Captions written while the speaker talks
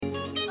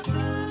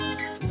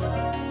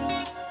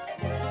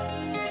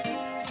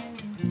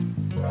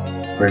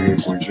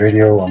Reggae Boys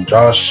Radio. I'm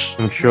Josh.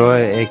 I'm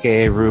Troy,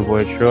 aka Rude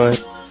Boy Troy.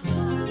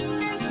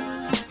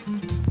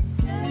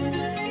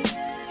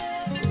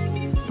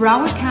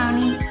 Broward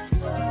County.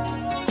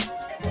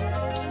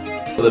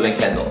 Live in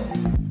Kendall.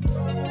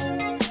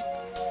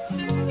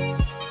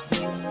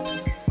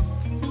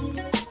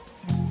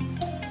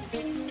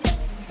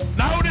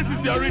 Now this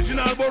is the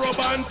original Borough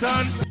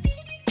Banton.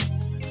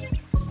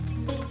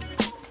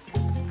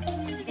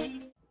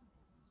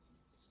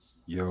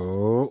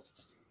 Yo,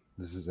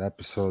 this is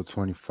episode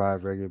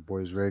 25 Reggae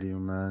Boys Radio,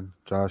 man.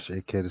 Josh,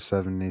 aka the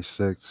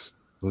 786.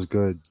 What's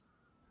good?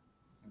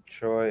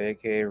 Troy,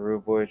 aka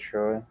Rude Boy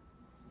Troy.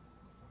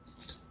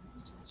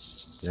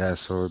 Yeah,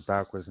 so we're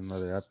back with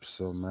another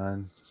episode,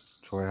 man.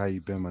 Troy, how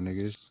you been, my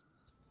niggas?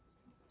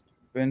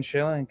 Been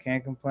chilling,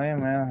 can't complain,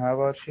 man. How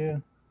about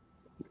you?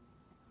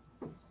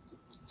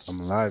 I'm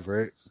alive,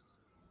 right?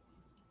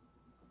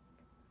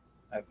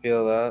 I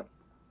feel that.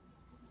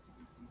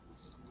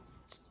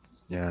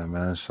 Yeah,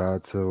 man. Shout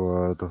out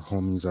to the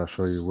homies I'll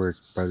Show Your Work.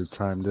 By the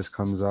time this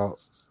comes out,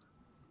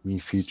 me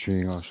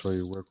featuring I'll Show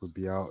Your Work will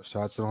be out.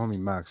 Shout out to the homie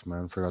Max,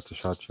 man. Forgot to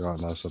shout you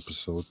out last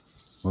episode.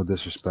 No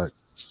disrespect.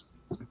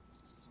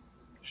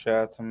 Shout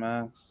out to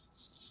Max.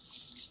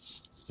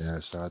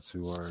 Yeah, shout out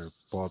to our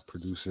bald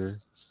producer,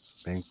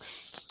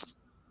 Banks.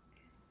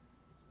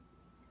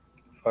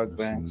 Fuck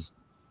Banks.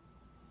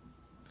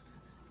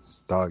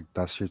 Dog,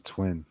 that's your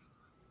twin.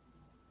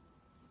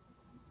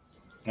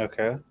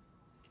 Okay.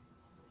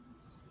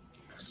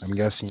 I'm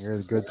guessing you're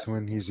the good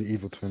twin. He's the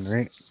evil twin,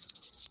 right?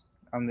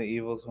 I'm the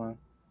evil twin.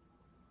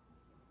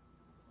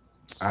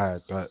 I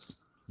bet.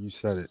 You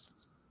said it.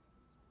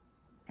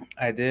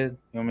 I did.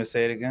 You want me to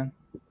say it again?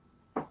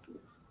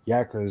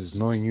 Yeah, because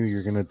knowing you,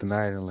 you're going to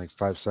deny it in like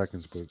 5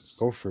 seconds, but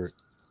go for it.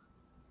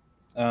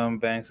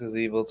 Banks is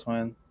evil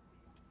twin.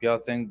 If y'all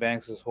think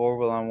Banks is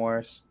horrible, I'm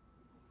worse.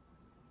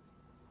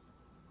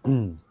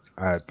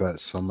 I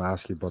bet. So I'm going to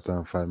ask you about that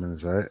in 5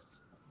 minutes, all right?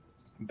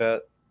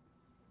 Bet.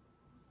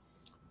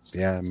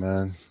 Yeah,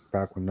 man.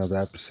 Back with another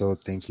episode.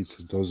 Thank you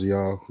to those of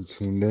y'all who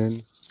tuned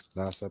in.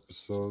 Last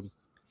episode,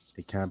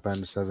 they can't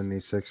ban the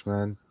 786,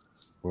 man.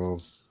 Well,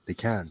 they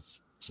can,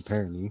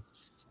 apparently,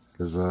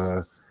 because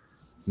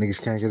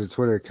niggas can't get a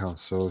Twitter account.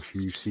 So if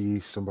you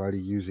see somebody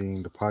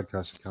using the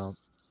podcast account,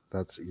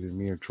 that's either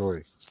me or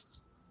Troy.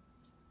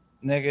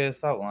 Nigga,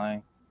 stop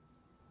lying.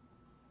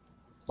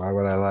 Why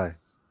would I lie?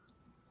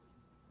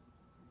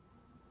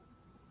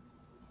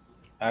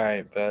 All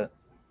right, bet.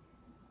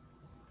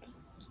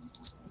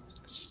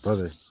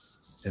 Brother,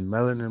 in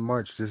Melon in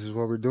March, this is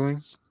what we're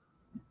doing?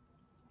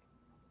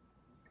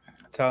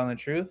 Telling the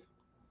truth?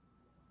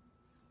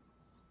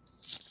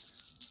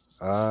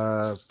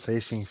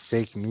 Placing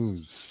fake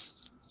news.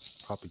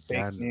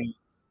 Propaganda. Fake news.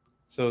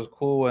 So it's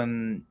cool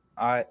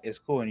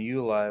when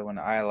you lie. When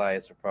I lie,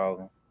 it's a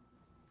problem.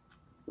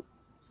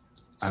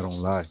 I don't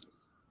lie.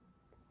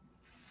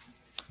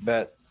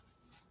 Bet.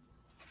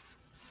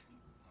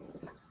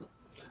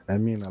 I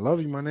mean, I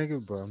love you, my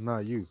nigga, but I'm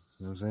not you. You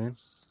know what I'm saying?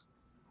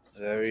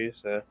 Whatever you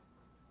said.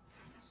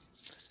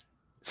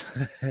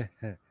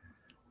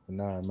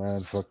 Nah,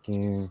 man,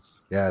 fucking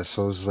yeah.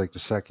 So this is like the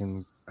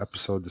second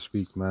episode this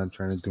week, man.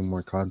 Trying to do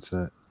more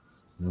content.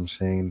 You know what I'm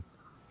saying?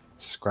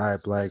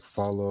 Subscribe, like,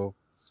 follow.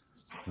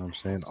 You know what I'm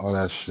saying? All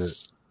that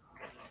shit.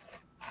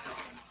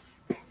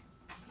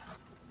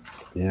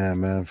 Yeah,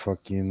 man.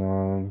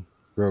 Fucking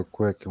real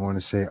quick, I want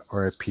to say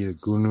R.I.P. to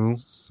Gunu. You know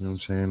what I'm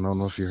saying? I don't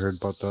know if you heard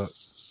about that.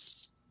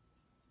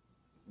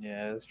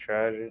 Yeah, it's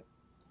tragic.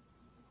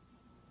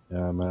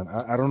 Yeah, man.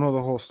 I don't know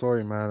the whole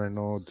story, man. I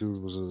know dude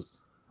was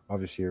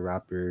obviously a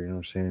rapper, you know what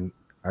I'm saying?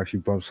 I actually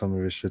bumped some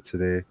of his shit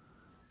today.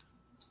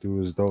 Dude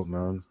was dope,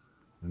 man.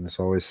 And it's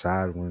always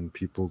sad when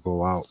people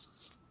go out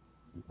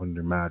when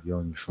they're mad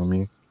young, you feel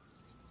me?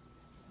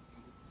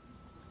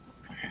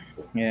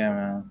 Yeah,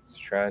 man. It's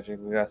tragic.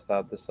 We gotta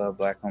stop this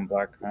black on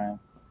black crime.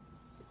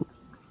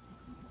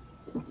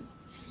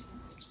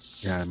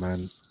 Yeah,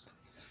 man.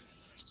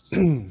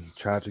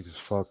 Tragic as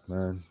fuck,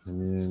 man. I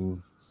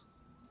mean,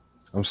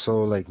 I'm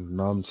so like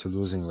numb to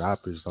losing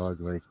rappers, dog.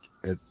 Like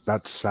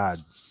that's sad.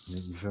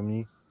 You feel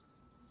me?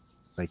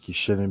 Like you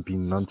shouldn't be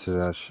numb to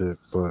that shit,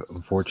 but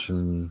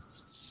unfortunately,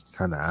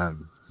 kind of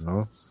am. You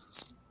know?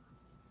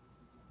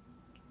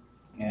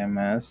 Yeah,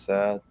 man. It's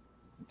sad.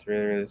 It's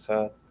really, really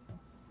sad.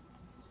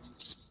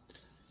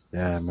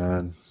 Yeah,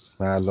 man.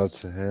 Mad love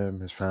to him,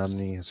 his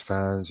family, his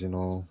fans. You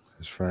know,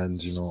 his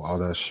friends. You know, all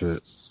that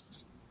shit.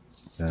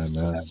 Yeah,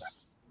 man.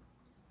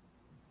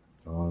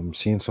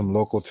 Seeing some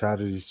local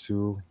tragedies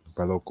too.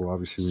 By local,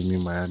 obviously, we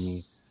mean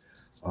Miami.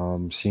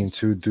 Seeing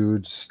two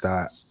dudes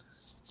that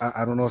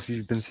I don't know if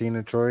you've been seeing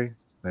it, Troy.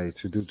 Like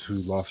two dudes who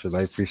lost their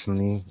life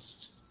recently.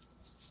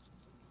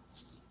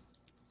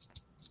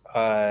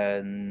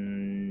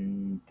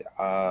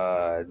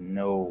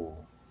 No.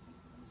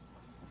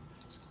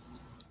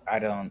 I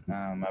don't.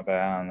 My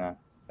bad. I don't know.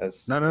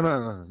 That's No.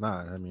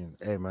 I mean,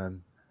 hey,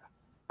 man.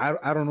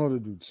 I don't know the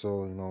dude,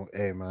 so you know,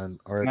 hey, man.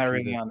 I'm not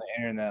really on the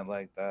internet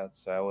like that,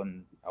 so I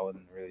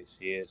wouldn't really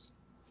see it.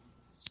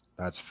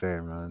 That's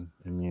fair, man.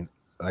 I mean,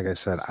 like I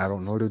said, I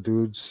don't know the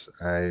dudes.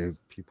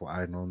 People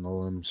I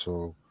know him.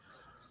 So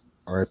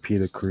R.I.P.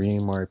 to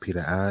Kareem, R.I.P.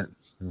 to Ant.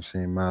 You know what I'm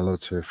saying? My love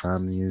to their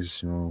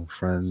families,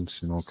 friends,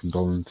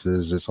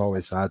 condolences. It's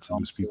always sad to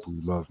lose people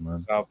we love,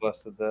 man. God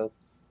bless the dead.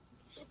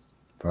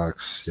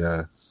 Facts,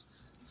 yeah.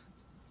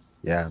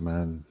 Yeah,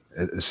 man.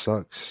 It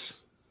sucks.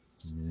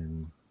 I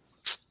mean,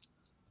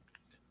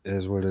 it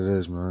is what it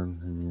is, man.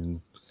 I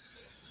mean,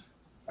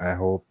 I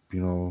hope,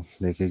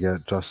 they could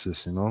get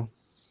justice,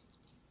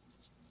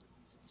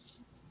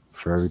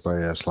 for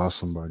everybody that's lost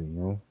somebody,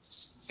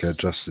 get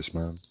justice,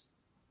 man.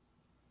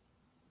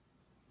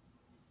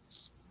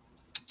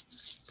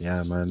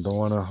 Yeah, man. Don't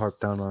want to harp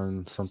down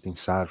on something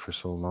sad for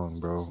so long,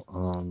 bro.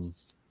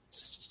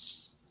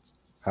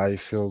 How you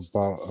feel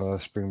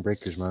about spring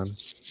breakers, man?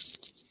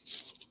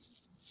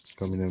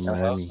 Coming in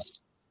Miami.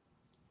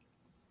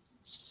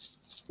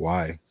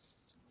 Why?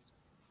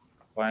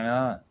 Why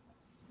not?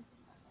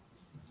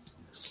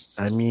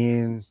 I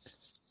mean,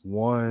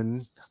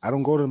 one, I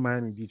don't go to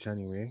Miami Beach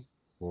anyway.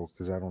 Well,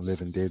 because I don't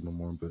live in Dade no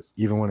more. But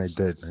even when I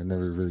did, I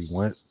never really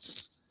went.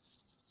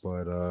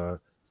 But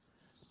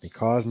they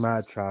cause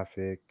mad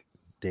traffic.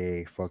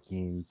 They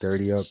fucking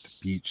dirty up the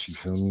beach. You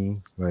feel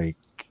me? Like,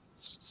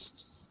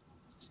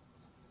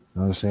 you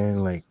know what I'm saying?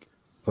 Like,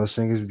 plus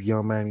niggas be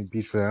on Miami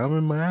Beach for that. I'm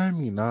in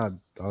Miami. Nah,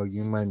 dog,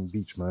 you in Miami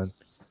Beach, man.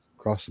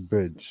 Cross the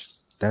bridge.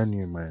 Down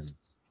near Miami.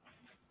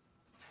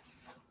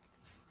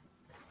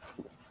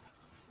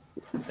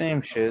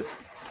 Same shit.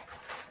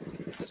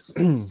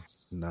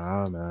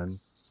 Nah, man.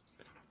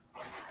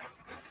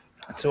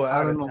 So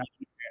I don't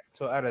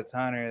know. out of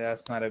towner,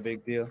 that's not a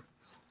big deal.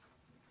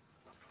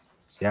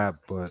 Yeah,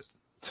 but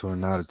to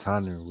an out of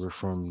towner, we're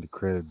from the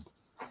crib.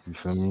 You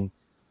feel me?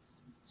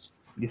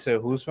 You said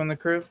who's from the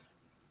crib?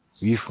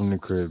 We from the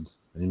crib.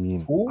 I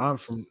mean, Who? I'm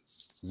from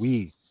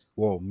we.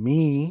 Well,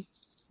 me,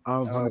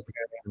 I'm 100% Okay.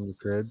 from the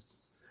crib.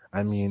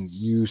 I mean,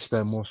 you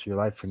spend most of your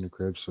life in the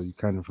crib, so you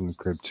kind of from the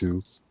crib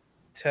too.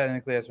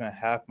 Technically, I spent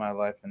half my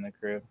life in the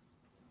crib.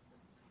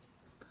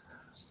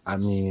 I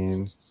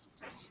mean,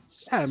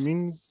 yeah,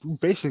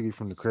 basically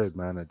from the crib,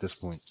 man, at this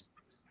point.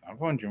 I'm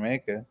from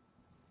Jamaica.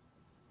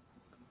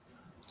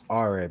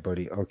 All right,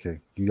 buddy. Okay,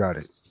 you got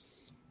it.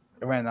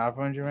 Am I not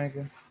from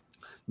Jamaica?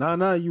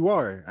 No, you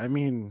are. I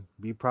mean,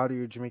 be proud of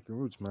your Jamaican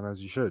roots, man,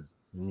 as you should.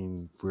 I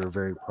mean, we're a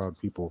very proud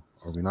people,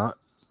 are we not?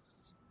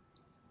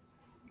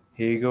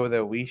 Here you go with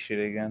that we shit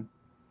again.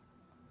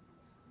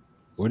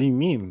 What do you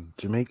mean?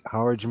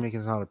 How are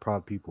Jamaicans not a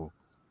proud people?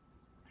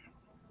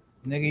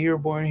 Nigga, you were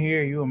born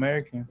here. You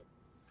American.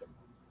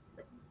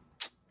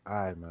 All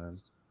right, man.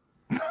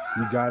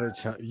 You got it,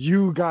 champ.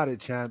 You got it,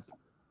 champ.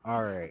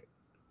 All right.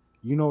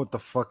 You know what the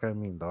fuck I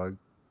mean, dog.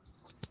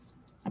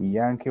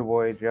 Yankee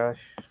boy, Josh.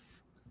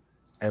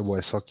 Hey,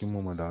 boy, suck your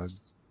mama, dog.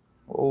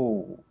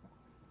 Oh.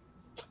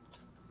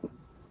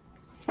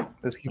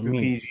 Let's keep I it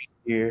mean- PG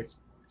here.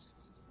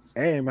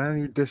 Hey, man,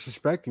 you're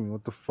disrespecting me.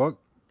 What the fuck?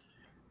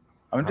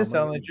 I'm just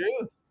How am I telling the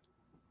truth.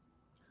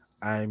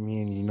 I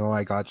mean,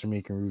 I got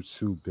Jamaican roots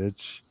too,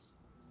 bitch.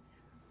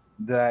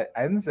 That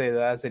I didn't say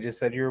that. I just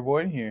said you were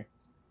born here.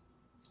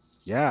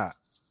 Yeah,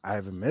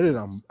 I've admitted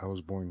I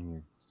was born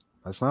here.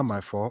 That's not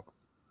my fault.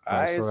 But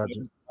I still got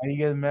Why you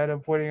get mad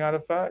at pointing out a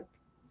fact?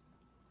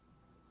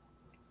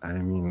 I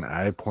mean,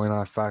 I point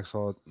out facts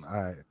all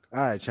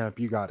right, champ,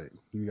 you got it.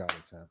 You got it,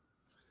 champ.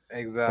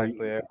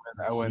 Exactly.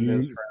 I win you-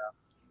 this round.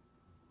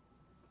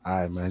 All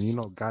right,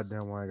 man.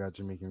 Goddamn why I got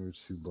Jamaican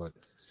roots too, but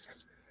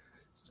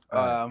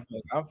I'm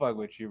fuck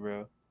with you,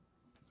 bro.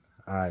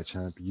 all right,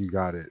 champ, you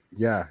got it.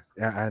 Yeah,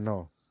 I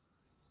know.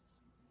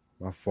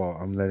 My fault.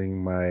 I'm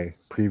letting my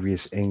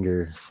previous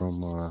anger from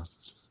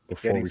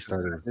before Getting we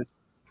started. suspended.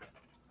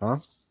 Huh?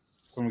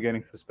 From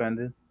getting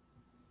suspended.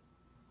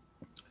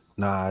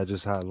 Nah, I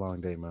just had a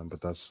long day, man.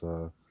 But that's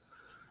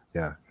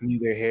yeah.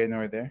 Neither here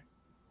nor there.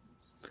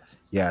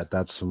 Yeah,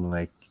 that's some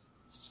like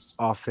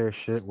off-air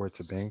shit worth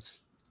of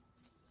banks.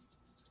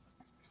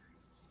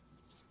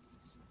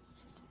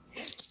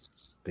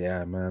 But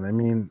yeah, man. I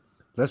mean,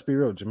 let's be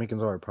real.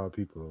 Jamaicans are proud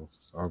people,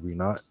 though. Are we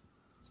not?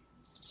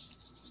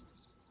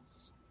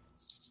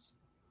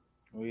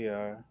 We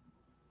are.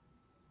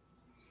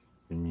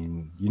 I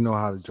mean, you know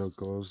how the joke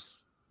goes.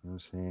 You know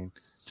what I'm saying?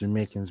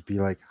 Jamaicans be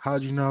like,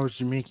 how'd you know I was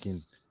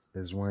Jamaican?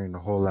 Is wearing the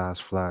whole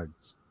ass flag.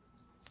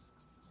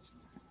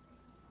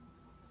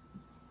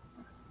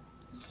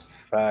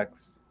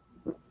 Facts.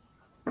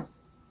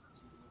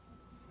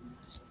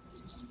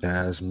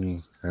 Yeah, that's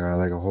me. I got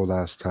like a whole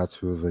ass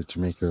tattoo of like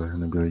Jamaica,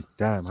 and they'd be like,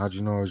 damn, how'd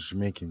you know I was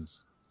Jamaican?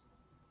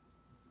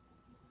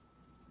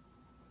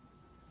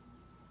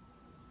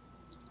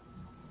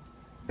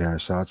 Yeah,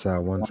 shots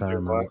out one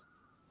time.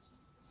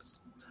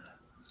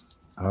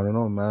 I don't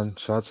know, man.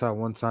 Shots out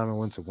one time I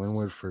went to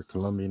Wynwood for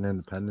Colombian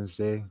Independence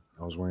Day.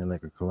 I was wearing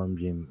like a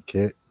Colombian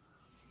kit.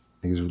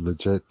 Niggas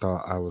legit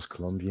thought I was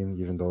Colombian,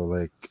 even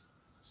though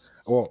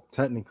well,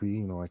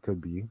 technically, I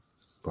could be,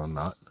 but I'm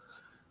not.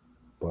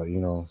 But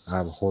I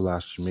have a whole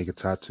ass Jamaica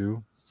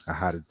tattoo. I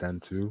had it then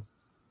too.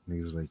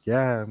 Niggas was like,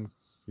 yeah,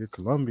 you're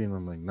Colombian.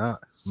 I'm like, nah.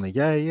 I'm like,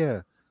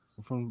 yeah.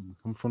 I'm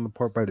from the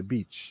part by the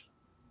beach.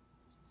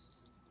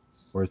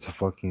 or it's a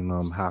fucking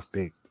half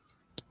baked.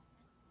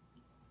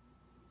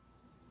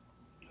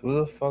 Who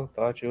the fuck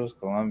thought you was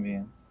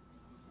Colombian?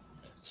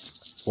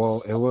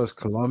 Well, it was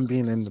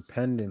Colombian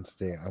Independence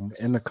Day. I'm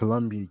in a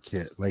Colombian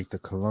kit, like the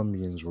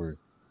Colombians were.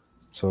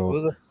 So,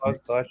 Who the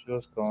fuck thought you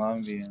was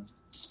Colombian?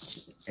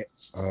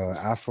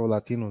 Afro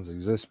Latinos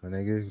exist, my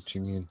nigga. What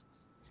you mean?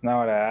 It's not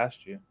what I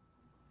asked you.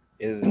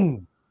 Is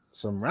it?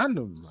 Some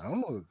random. I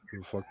don't know who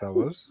the fuck that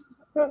was.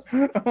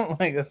 I'm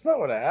like, that's not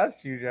what I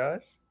asked you,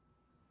 Josh.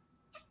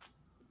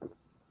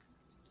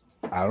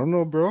 I don't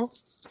know, bro.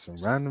 Some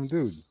random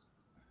dude.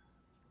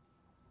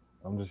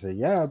 I'm just saying,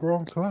 yeah, bro,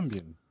 I'm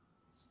Colombian.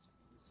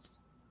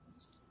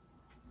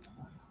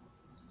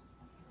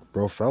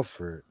 Bro fell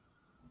for it.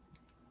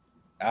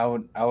 I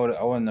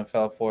wouldn't have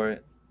fell for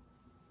it.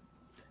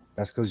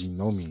 That's because you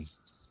know me.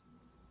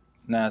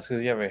 Nah, it's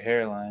because you have a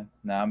hairline.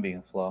 Nah, I'm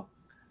being flaw.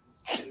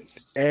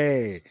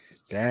 Hey,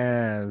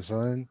 damn,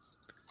 son.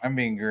 I'm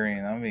being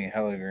green. I'm being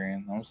hella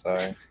green. I'm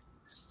sorry.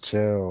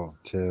 Chill.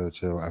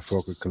 I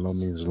fuck with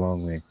Colombians a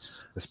long way,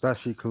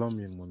 especially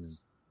Colombian women.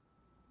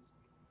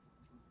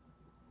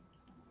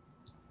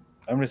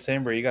 I'm just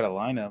saying, bro, you got a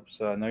lineup,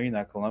 so I know you're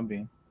not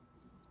Colombian.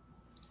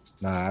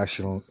 Nah, I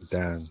actually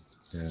don't.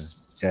 Damn.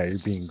 Yeah, you're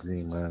being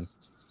green, man.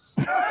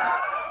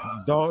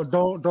 Don't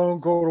go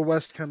to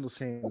West Kendall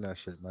saying that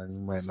shit, man. You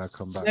might not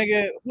come back.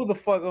 Nigga, who the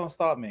fuck gonna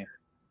stop me?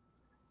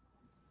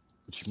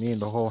 What you mean,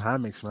 the whole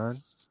hammocks, man?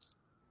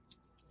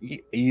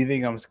 You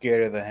think I'm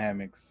scared of the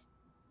hammocks?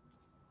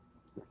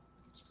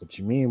 What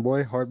you mean,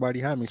 boy? Hard body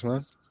hammocks,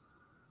 man.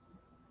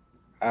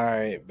 All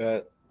right,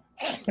 but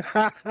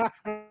Hard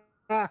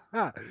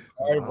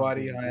hard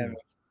body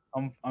hammocks.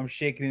 I'm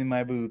shaking in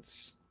my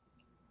boots.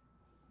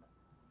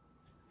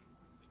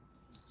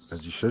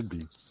 As you should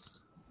be.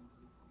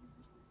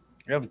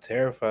 I'm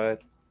terrified.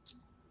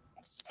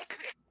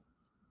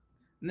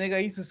 Nigga, I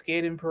used to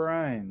skate in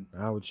Perrine.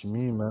 Nah, what you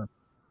mean, man?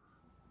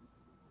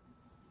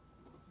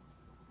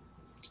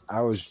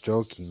 I was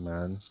joking,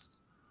 man.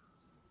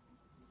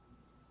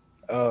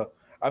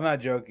 I'm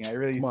not joking. I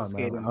really used Come to on,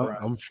 skate man. in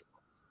Perrine.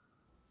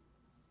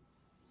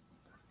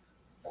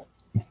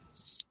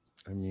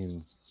 I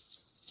mean,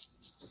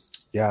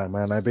 yeah,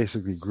 man. I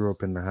basically grew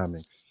up in the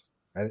hammocks.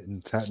 I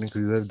didn't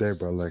technically live there,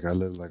 but like I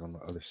lived like on the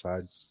other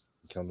side,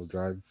 Kendall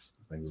Drive,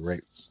 like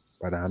right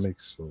by the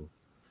hammocks. So,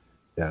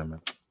 yeah, man.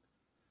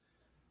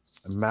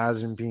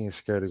 Imagine being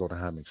scared to go to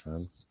hammocks,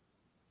 man.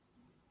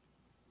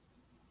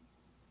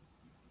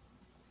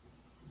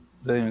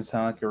 Doesn't even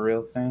sound like a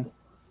real thing.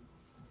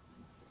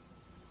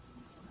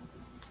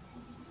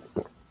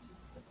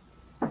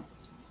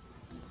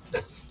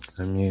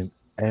 I mean,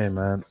 hey,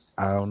 man.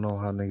 I don't know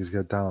how niggas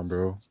get down,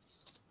 bro.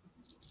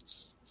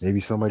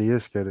 Maybe somebody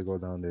is scared to go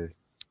down there.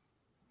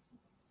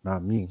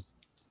 Not me,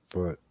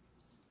 but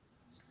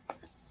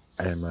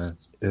hey, man,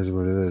 it is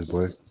what it is,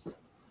 boy.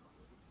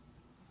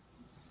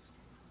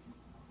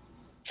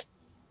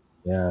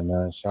 Yeah,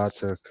 man. Shout out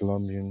to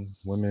Colombian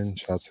women.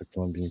 Shout out to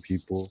Colombian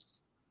people.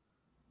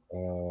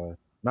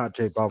 Not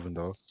J Balvin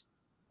though.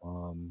 What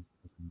was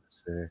I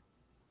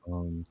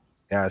gonna say,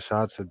 yeah. Shout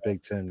out to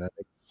Big Tim. That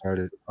nigga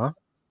started, huh?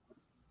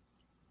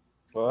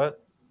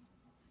 What?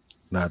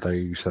 Nah, I thought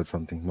you said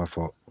something. My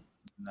fault.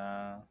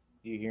 Nah.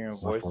 You hearing My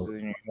voices fault.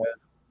 in your head?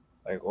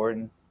 Like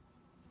Orton?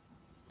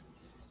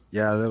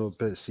 Yeah, a little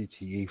bit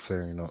CTE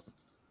flaring up.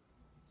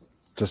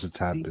 Just a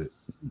tad bit.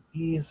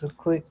 He's a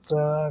quick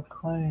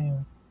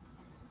claim.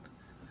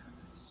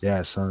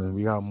 Yeah, son.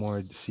 We got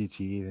more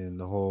CTE than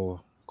the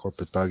whole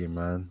corporate thugging,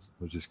 man,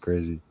 which is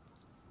crazy.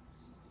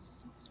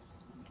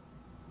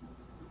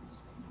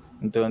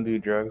 Don't do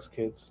drugs,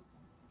 kids.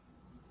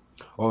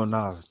 Oh,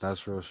 nah,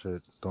 that's real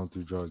shit. Don't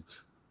do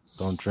drugs.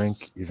 Don't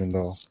drink, even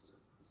though,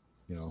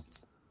 you know,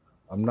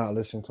 I'm not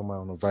listening to my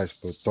own advice,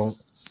 but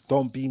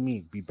don't be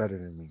me. Be better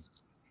than me.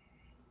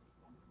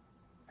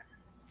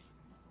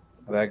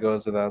 That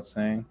goes without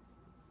saying.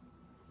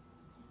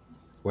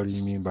 What do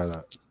you mean by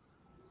that?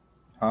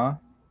 Huh?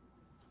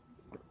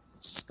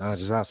 Nah,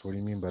 just ask. What do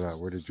you mean by that?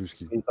 Where did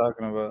Drewski? What are you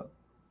talking about?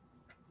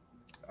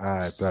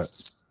 I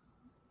bet.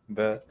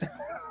 Bet.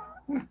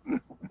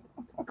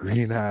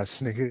 Green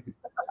ass nigga.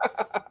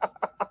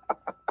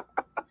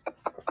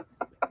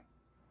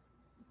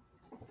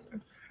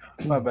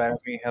 My bad. I'm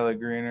being hella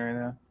green right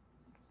now.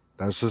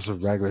 That's just a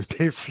regular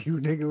day for you,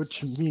 nigga.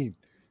 What you mean?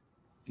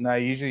 Nah,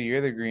 usually you're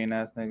the green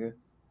ass nigga.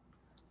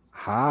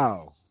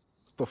 How?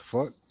 What the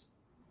fuck?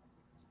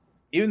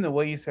 Even the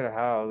way you said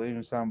how, they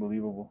even sound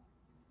believable.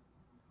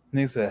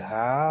 Nigga said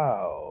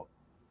how.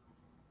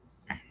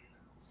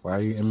 Why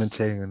are you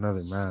imitating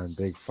another man?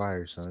 Big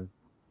fire, son.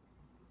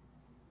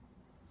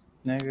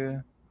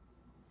 Nigga.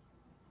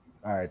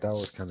 All right, that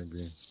was kind of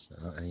green.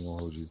 I ain't gonna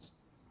hold you.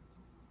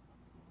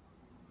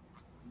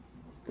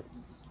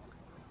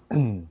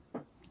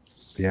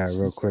 Yeah,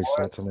 real quick.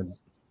 Shout out to my,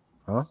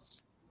 huh?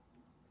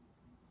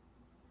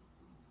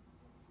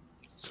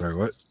 Sorry,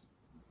 what?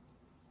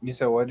 You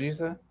said what did you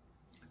say?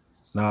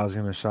 No, I was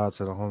gonna shout out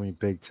to the homie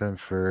Big Tim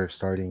for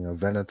starting a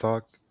Vena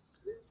Talk,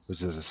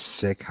 which is a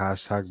sick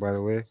hashtag, by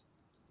the way.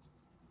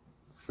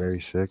 Very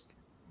sick.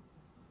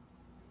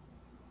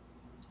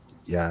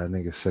 Yeah, that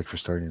nigga's sick for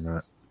starting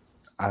that.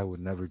 I would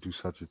never do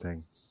such a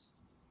thing.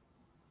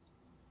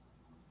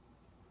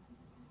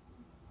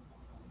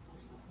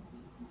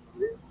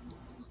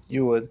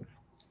 You would.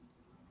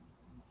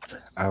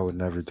 I would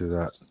never do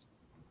that.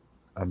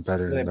 I'm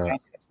better than that.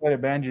 Try to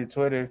ban your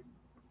Twitter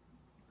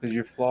because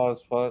you're flawed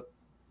as fuck.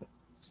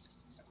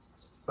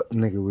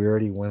 Nigga, we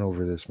already went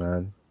over this,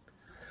 man.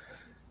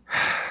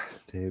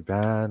 They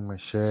banned my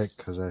shit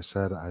because I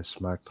said I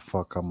smacked the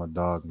fuck out my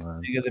dog,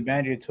 man. Nigga, they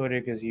banned your Twitter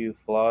because you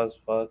flawed as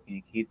fuck and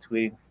you keep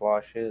tweeting flaw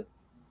shit.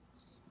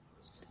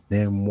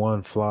 Name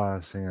one flaw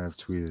thing I've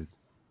tweeted.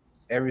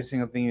 Every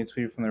single thing you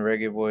tweet from the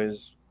Reggae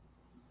Boys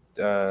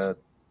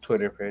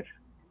Twitter page.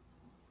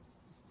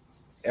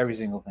 Every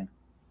single thing.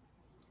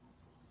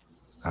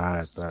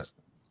 I bet.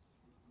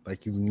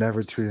 Like, you've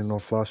never tweeted no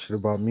flaw shit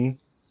about me?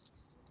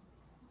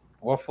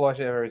 What flaw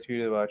shit have I ever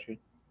tweeted about you?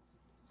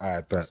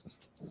 I bet.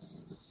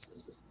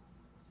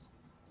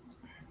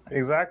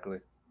 Exactly.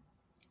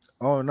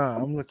 Oh, no,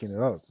 I'm looking it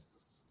up.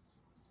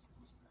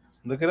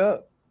 Look it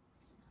up.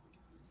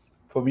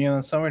 Put me on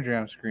the Summer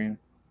Jam screen.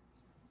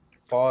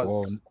 Pause.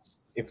 Whoa.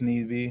 If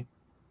need be.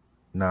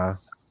 Nah,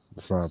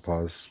 it's not a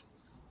pause.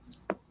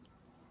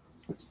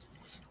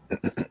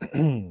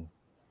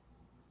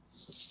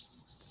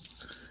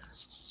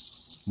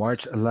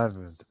 March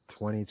 11th,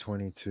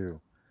 2022.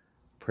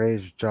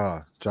 Praise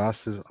Jah.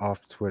 Joss is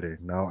off Twitter.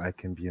 Now I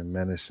can be a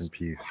menace in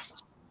peace.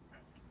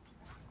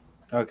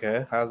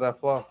 Okay, how's that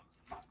flaw?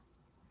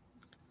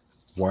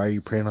 Why are you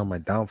praying on my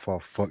downfall,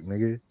 fuck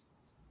nigga?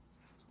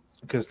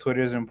 Because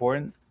Twitter is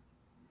important?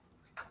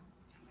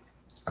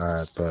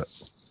 Alright, but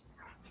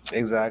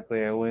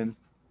Exactly, I win.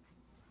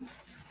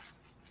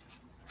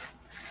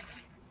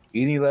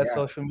 You need less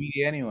social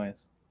media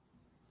anyways.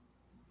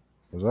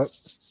 what's up?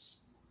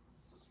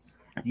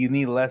 You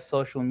need less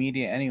social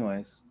media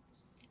anyways.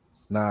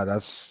 Nah,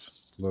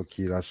 that's low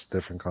key. That's a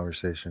different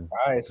conversation.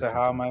 All right, so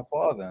how am I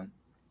flawed then?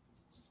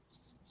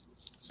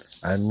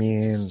 I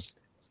mean,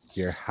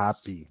 you're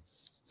happy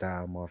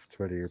that I'm off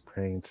Twitter. You're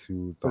praying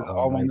to the Because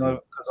Almighty.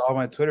 all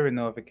my Twitter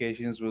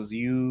notifications was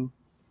you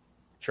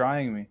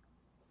trying me.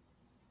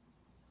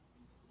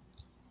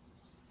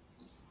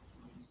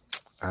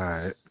 All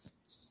right.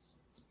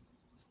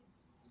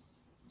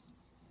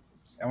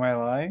 Am I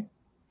lying?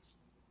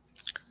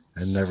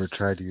 I never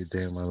tried you a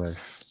day in my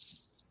life.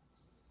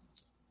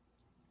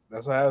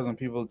 That's what happens when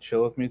people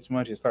chill with me too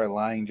much. They start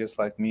lying just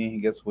like me.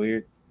 It gets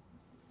weird.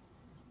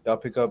 Y'all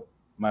pick up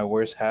my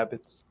worst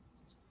habits.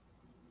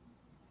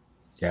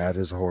 Yeah, it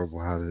is a horrible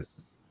habit.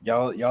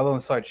 Y'all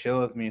don't start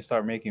chilling with me and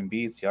start making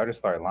beats. Y'all just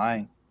start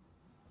lying.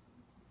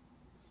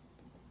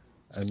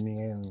 I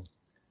mean,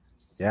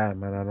 yeah,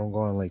 man, I don't go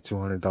on like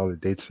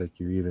 $200 dates like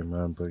you either,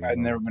 man. But I've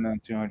never been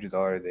on a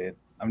 $200 date.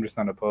 I'm just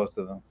not opposed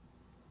to them.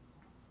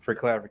 For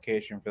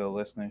clarification for the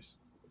listeners.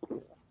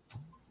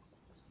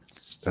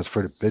 That's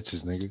for the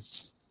bitches,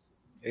 nigga.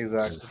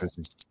 Exactly.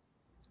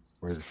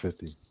 Where's the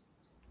 50?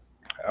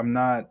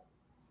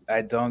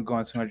 I don't go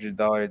on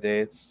 $200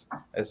 dates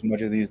as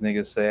much as these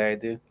niggas say I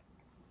do.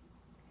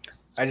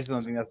 I just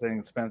don't think that's an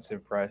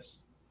expensive price.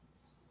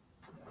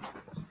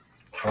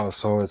 Oh,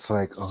 so it's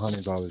like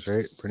 $100,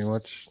 right? Pretty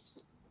much.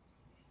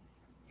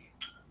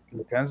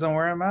 Depends on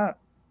where I'm at.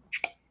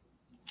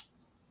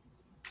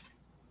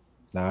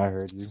 Nah, I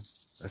heard you.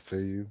 I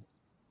feel you. I'm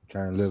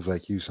trying to live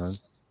like you, son.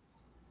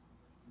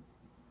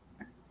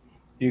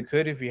 You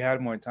could if you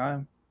had more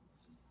time.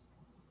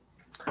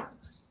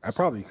 I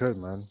probably could,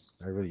 man.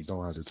 I really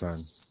don't have the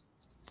time.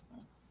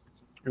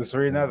 It's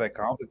really not that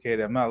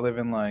complicated. I'm not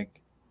living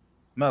like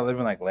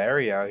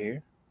Larry out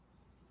here.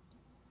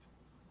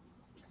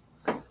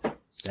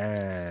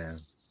 Damn.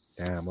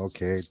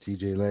 Okay,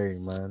 TJ Larry,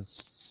 man.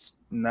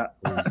 No,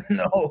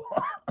 no.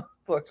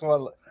 Talking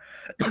about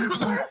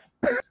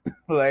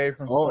Larry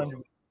from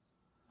SpongeBob.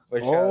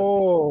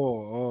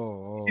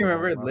 Oh. You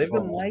remember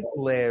living like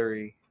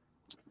Larry?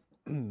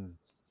 Nah,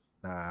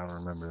 I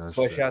don't remember that.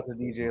 But shout out to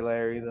DJ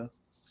Larry though.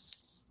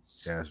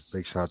 Yeah,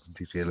 big shout out to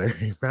DJ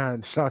Larry,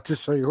 man. Shout out to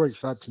Show Your Work.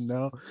 Shout out to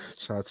Nell.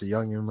 Shout out to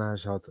Youngin, man.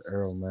 Shout out to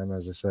Earl, man.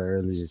 As I said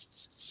earlier,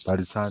 by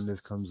the time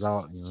this comes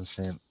out, you know what I'm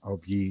saying, I'll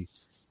be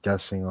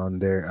guessing on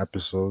their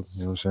episode,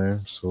 you know what I'm saying?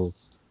 So,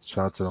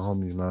 shout out to the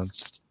homies, man.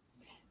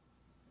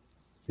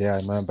 Yeah,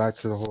 man, back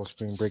to the whole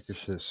spring breaker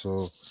shit.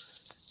 So,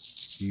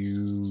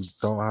 you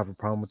don't have a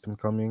problem with them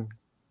coming,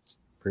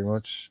 pretty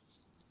much?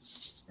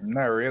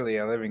 Not really.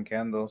 I live in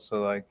Kendall,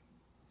 so like,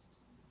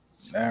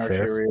 that shit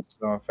really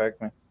don't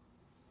affect me.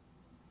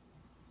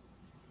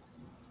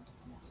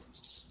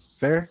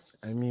 Fair.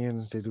 I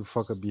mean, they do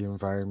fuck up the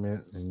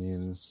environment. I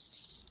mean,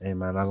 hey,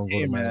 man, I don't go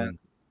to my...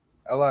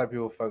 A lot of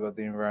people fuck up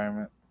the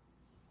environment.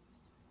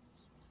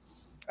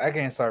 I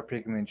can't start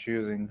picking and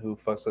choosing who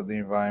fucks up the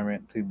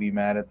environment to be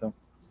mad at them.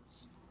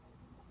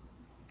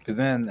 Because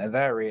then, at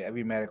that rate, I'd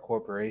be mad at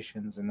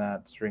corporations and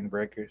not spring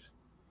breakers.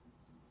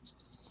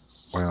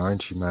 Why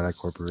aren't you mad at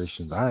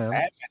corporations? I am.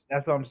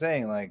 That's what I'm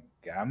saying. Like,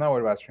 I'm not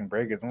worried about spring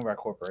breakers. I'm worried about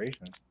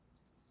corporations.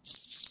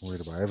 I'm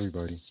worried about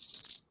everybody.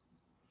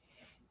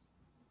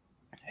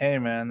 Hey,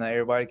 man, not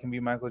everybody can be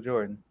Michael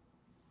Jordan.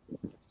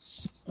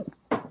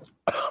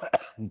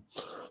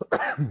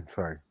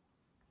 Sorry.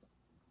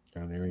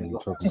 Can't hear There's you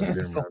a- talking about beer,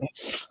 there's man.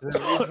 a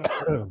reason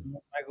for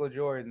Michael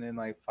Jordan and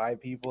like 5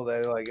 people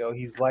that are like, oh,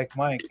 he's like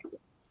Mike,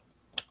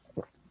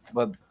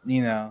 but be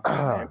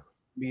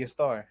a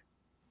star.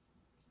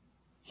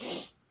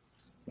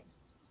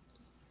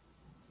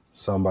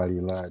 Somebody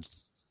lied.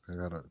 I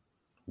got a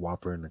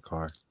Whopper in the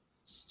car.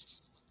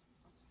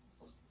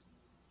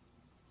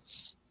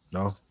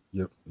 No?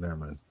 Yep. Never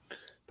mind.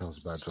 That was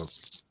a bad joke.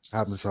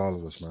 Happens to all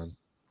of us, man.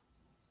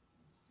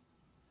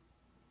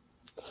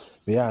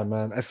 But yeah,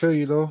 man. I feel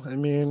you, though. I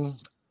mean,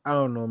 I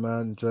don't know,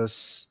 man.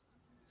 Just,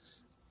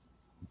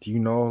 do you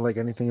know, like,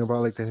 anything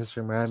about, like, the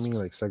history of Miami?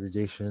 Like,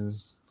 segregation,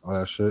 all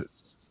that shit?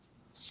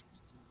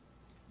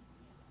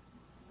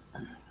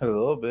 A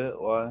little bit.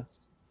 Why?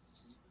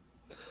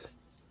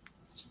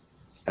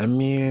 I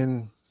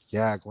mean,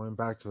 yeah, going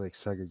back to, like,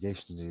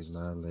 segregation days,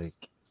 man.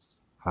 Like,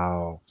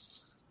 how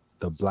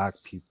the black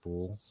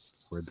people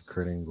were the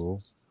Kurt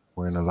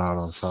weren't allowed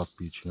on South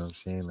Beach, you know what I'm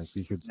saying? Like,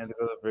 we could... You have to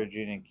go to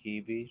Virginia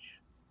Key Beach.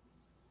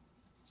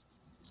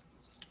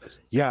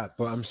 Yeah,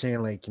 but I'm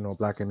saying, like, you know,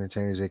 black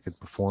entertainers, they could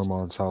perform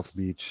on South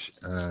Beach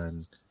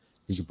and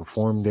you can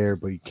perform there,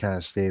 but you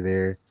can't stay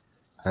there.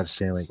 Had to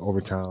stay in, like,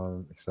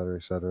 Overtown, et cetera,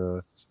 et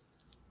cetera.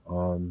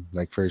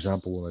 Like, for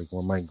example, like,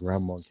 when my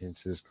grandma came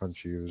to this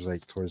country, it was,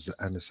 like, towards the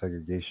end of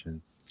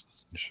segregation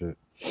and shit.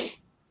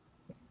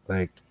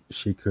 Like,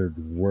 she could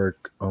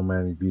work on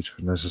Miami Beach,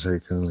 but necessarily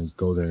couldn't, like,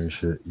 go there and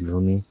shit. You feel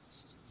me?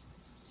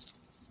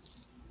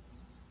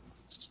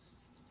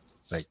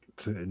 Like,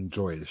 to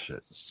enjoy the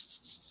shit.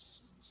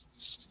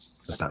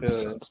 If that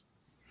makes sense.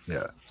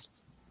 Yeah.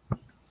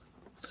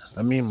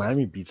 I mean,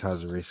 Miami Beach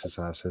has a racist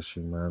ass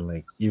history, man.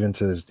 Like, even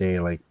to this day,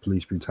 like,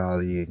 police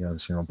brutality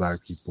against, you know,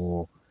 black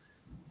people.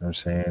 You know what I'm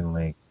saying?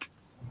 Like,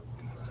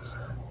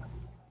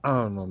 I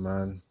don't know,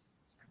 man.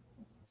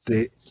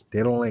 They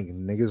don't like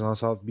niggas on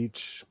South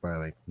Beach. By,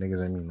 like,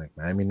 niggas, I mean, like,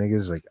 Miami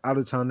niggas. Like,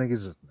 out-of-town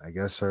niggas, I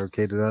guess, are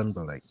okay to them.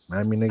 But, like,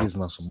 Miami niggas,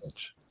 not so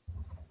much.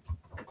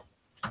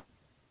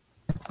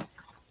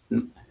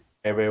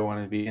 Everybody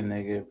want to be a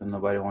nigga, but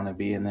nobody want to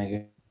be a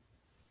nigga.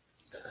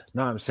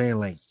 No, I'm saying,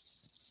 like,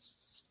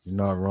 you're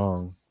not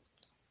wrong.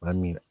 I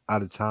mean,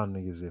 out-of-town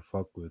niggas, they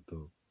fuck with,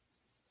 though.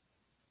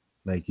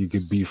 Like, you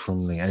could be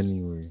from, like,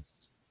 anywhere.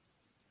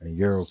 And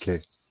you're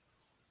okay.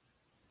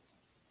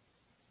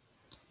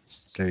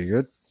 Okay, you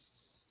good?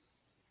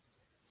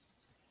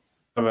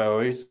 About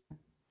what you said?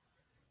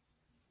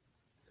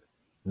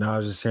 No, I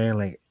was just saying,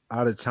 like,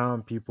 out of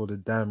town people to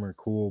them are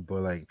cool,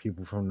 but like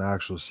people from the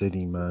actual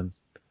city, man.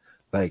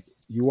 Like,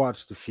 you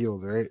watch The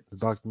Field, right? The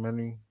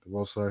documentary, the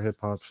World Star Hip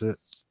Hop shit.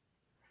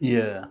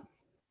 Yeah.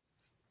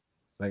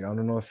 Like, I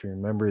don't know if you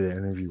remember the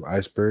interview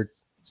Iceberg.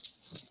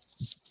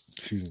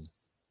 Excuse me.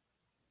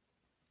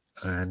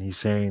 And he's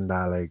saying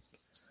that, like,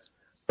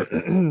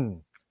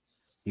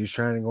 he was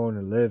trying to go in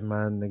and live,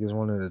 man. Niggas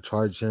wanted to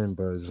charge him,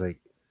 but it's like,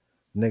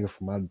 nigga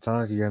from out of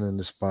town could get in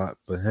the spot,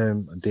 but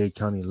him, a Dade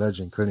County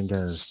legend, couldn't get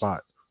in the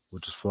spot,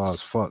 which is flaw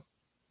as fuck.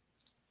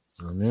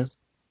 You know what I mean?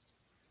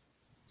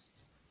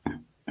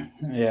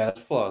 Yeah,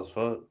 it's flaw as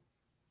fuck.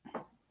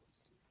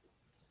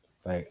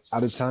 Like,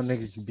 out of town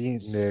nigga can be in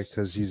there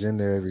because he's in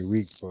there every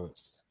week, but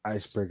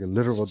Iceberg, a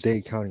literal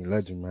Dade County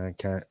legend, man,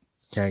 can't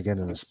get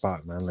in the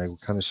spot, man. Like,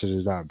 what kind of shit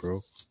is that,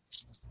 bro?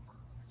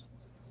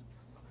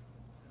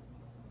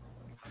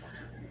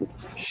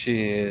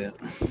 Shit.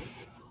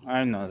 I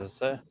don't know what to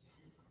say.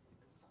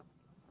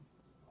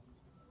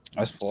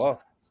 That's flaw.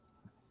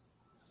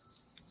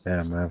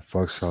 Yeah, man,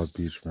 fuck South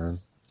Beach, man.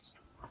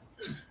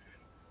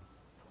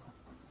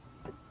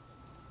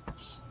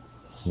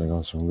 Like,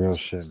 on some real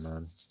shit,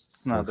 man.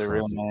 It's not Fuck the South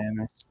real Beach.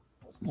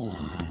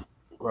 Miami.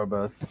 Or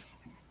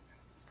both.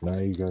 Nah,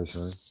 you guys,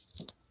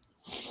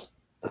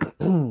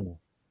 man.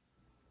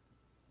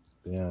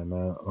 Yeah,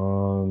 man.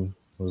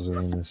 What was I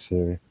gonna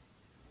say?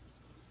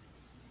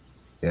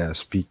 Yeah,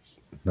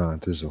 No,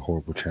 this is a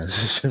horrible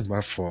transition.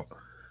 My fault.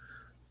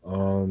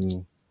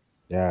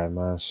 Yeah,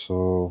 man.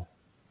 So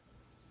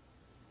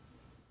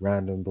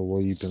random, but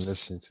what you been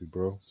listening to,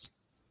 bro?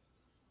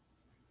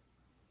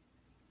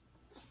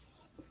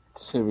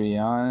 To be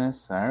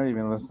honest, I haven't really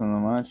been listening to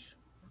much.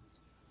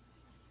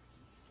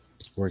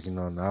 Working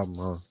on the album,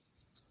 huh?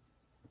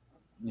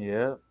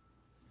 Yep.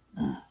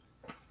 Been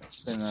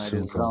Soon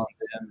just come. zoned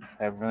in.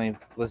 Haven't really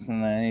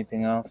listened to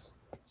anything else.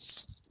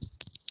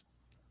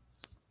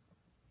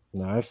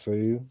 Nah, I feel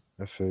you.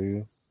 I feel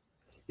you.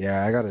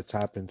 Yeah, I gotta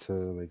tap into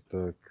like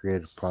the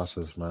creative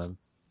process, man.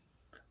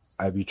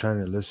 I be trying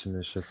to listen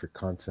to shit for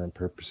content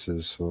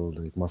purposes, so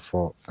like my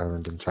fault. I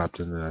haven't been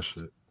tapped into that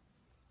shit.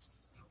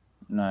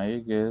 No, you're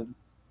good.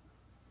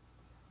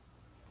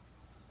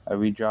 Are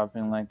we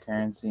dropping like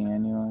currency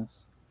anyways?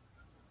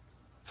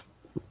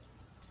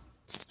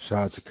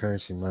 Shout out to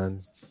Currency, man.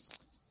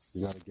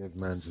 You gotta give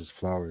man his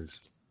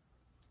flowers.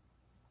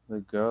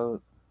 The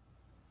GOAT?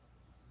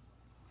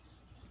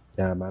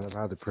 Yeah, man. I've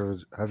had the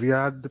privilege. Have you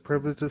had the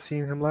privilege of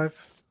seeing him live?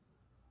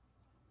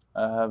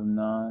 I have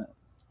not.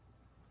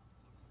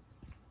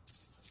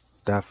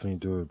 Definitely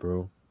do it,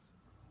 bro.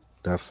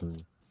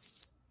 Definitely.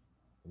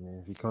 I mean,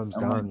 if he comes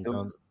I down, might he do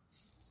comes.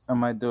 I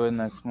might do it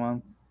next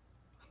month.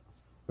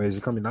 Wait, is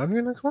he coming down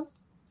here next month?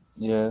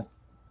 Yeah.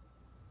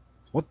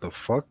 What the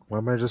fuck? Why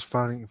am I just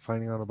finding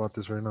out about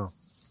this right now?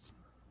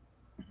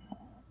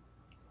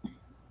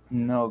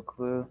 No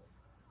clue.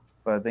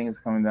 But I think it's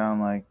coming down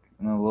like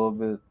in a little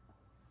bit.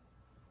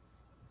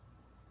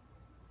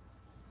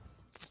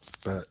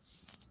 But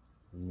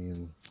I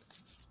mean,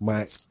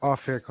 my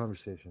off-air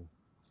conversation.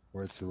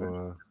 Word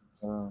to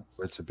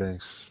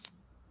Banks.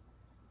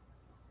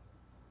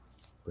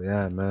 But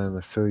yeah, man,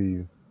 I feel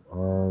you.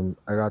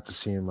 I got to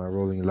see my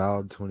Rolling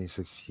Loud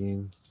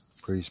 2016.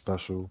 Pretty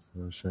special,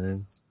 you know what I'm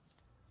saying?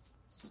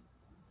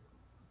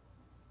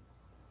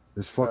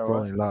 This fuck Sorry, what?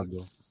 Rolling Loud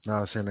though. No,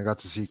 I was saying I got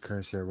to see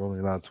Currency at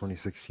Rolling Loud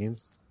 2016.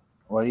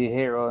 Why do you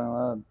hate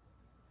Rolling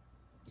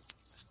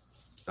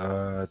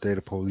Loud? They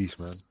the police,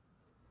 man.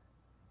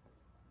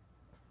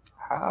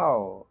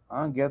 How?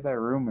 I don't get that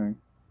rumor.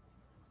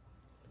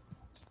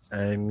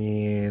 I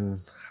mean,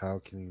 how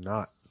can you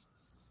not?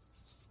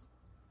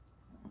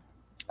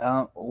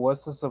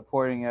 What's the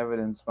supporting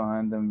evidence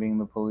behind them being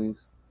the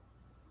police?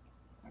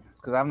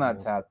 Because I'm not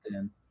tapped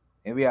in.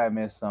 Maybe I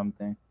missed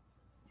something.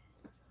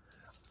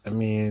 I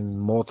mean,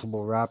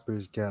 multiple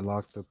rappers get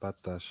locked up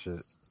at that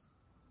shit.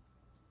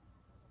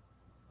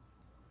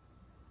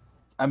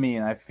 I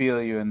mean, I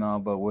feel you and all,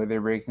 but were they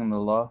breaking the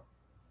law?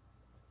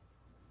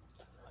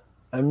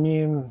 I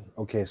mean,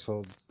 okay,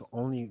 so the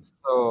only...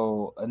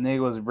 So a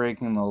nigga was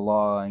breaking the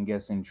law and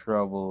gets in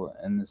trouble,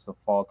 and it's the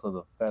fault of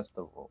the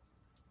festival.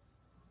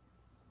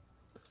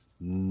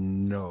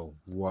 No,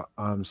 what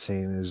I'm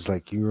saying is,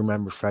 like, you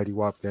remember Fatty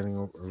Wap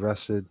getting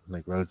arrested,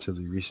 like,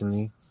 relatively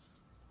recently?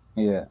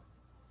 Yeah.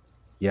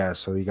 Yeah,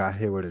 so he got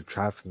hit with a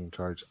trafficking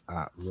charge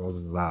at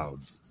Rolling Loud.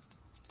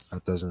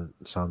 That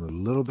doesn't sound a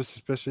little bit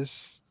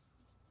suspicious?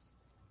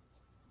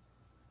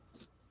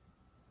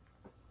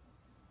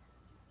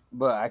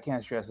 But I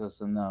can't stress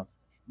this enough.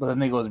 But the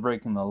nigga was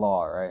breaking the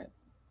law, right?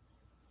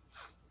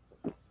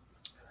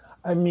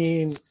 I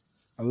mean,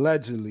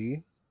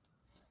 allegedly.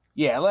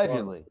 Yeah,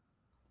 allegedly.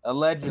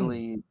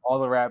 Allegedly, all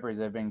the rappers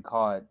have been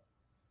caught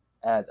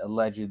at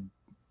alleged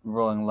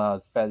Rolling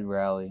Loud Fed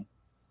rally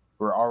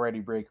were already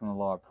breaking the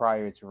law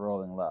prior to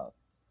Rolling Loud.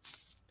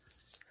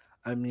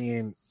 I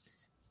mean,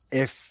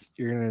 if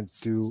you're gonna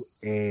do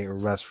a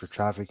arrest for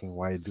trafficking,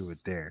 why do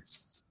it there?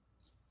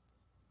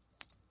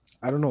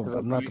 I don't know.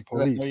 I'm not the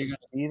police. Are you gonna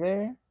be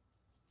there?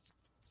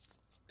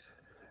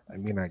 I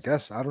mean, I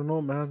guess I don't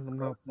know, man. I'm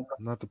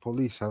not the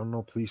police. I don't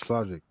know police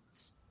logic.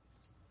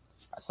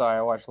 Sorry,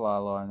 I watch a lot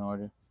of Law and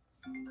Order.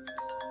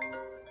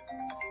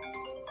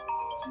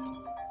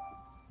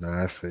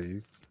 Nah, I feel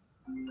you.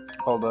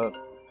 Hold up.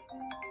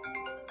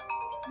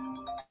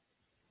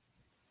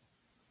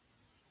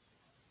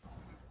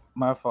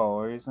 My fault.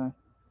 What are you saying?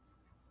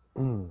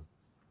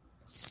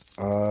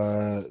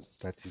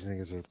 That these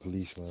niggas are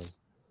police, man.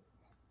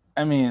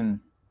 I mean,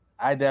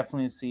 I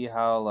definitely see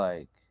how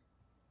like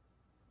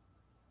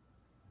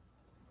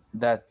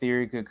that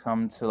theory could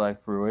come to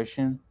like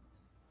fruition,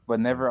 but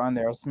never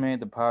underestimate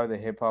the power of the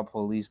hip hop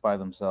police by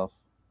themselves.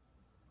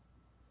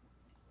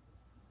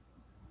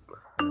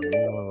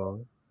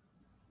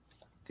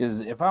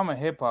 Because if I'm a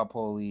hip hop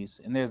police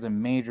and there's a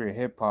major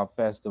hip hop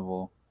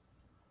festival,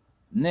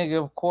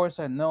 nigga, of course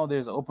I know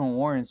there's open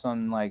warrants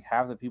on like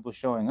half the people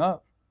showing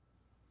up.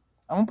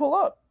 I'm gonna pull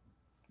up,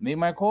 meet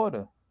my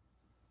quota.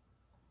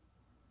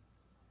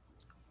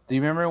 Do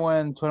you remember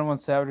when 21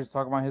 Savage was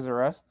talking about his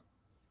arrest?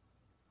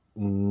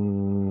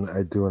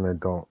 I do and I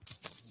don't.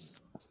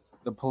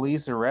 The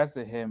police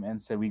arrested him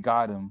and said, "We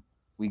got him.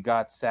 We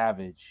got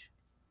Savage."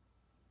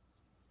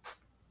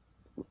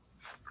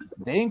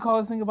 They didn't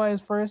call this nigga by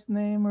his first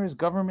name or his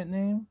government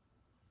name.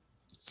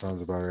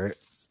 Sounds about right.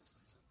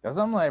 That's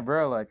I'm like,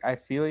 bro. Like, I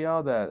feel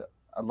y'all that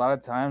a lot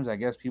of times, I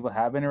guess people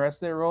have been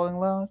arrested at Rolling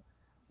Loud.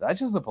 That's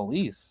just the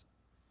police.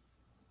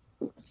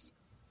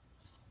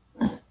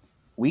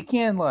 We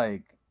can't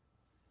like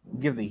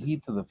give the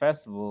heat to the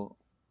festival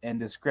and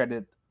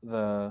discredit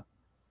the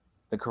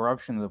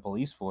corruption of the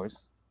police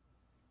force.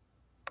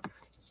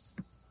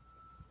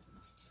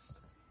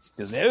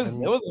 Because they was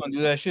going to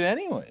do that shit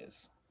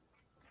anyways.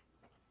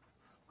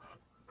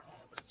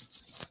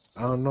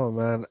 I don't know,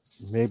 man.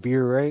 Maybe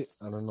you're right.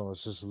 I don't know.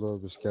 It's just a little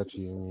bit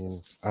sketchy. I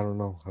mean, I don't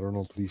know. I don't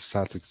know police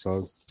tactics,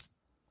 dog.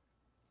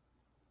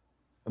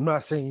 I'm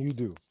not saying you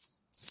do.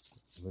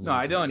 No,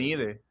 I don't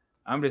either.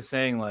 I'm just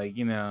saying, like,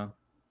 you know,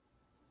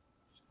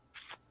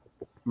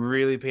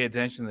 really pay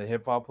attention to the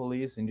hip hop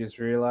police and just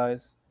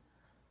realize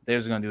they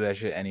was gonna do that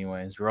shit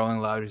anyways. Rolling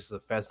Loud is a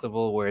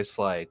festival where it's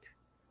like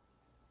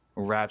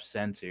rap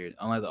centered.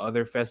 Unlike the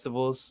other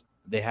festivals,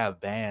 they have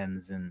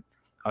bands and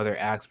other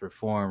acts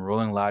perform.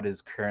 Rolling Loud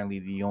is currently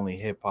the only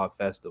hip hop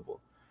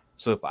festival.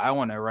 So if I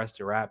want to arrest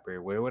a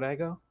rapper, where would I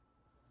go?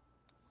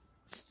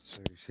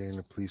 So you're saying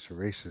the police are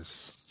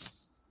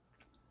racist?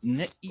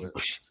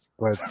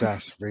 But But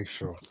that's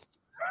racial.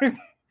 What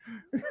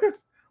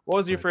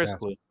was your first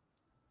clue?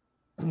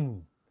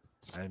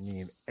 I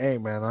mean, hey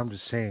man, I'm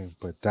just saying,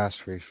 but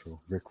that's racial.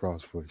 Rick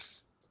Ross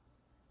voice.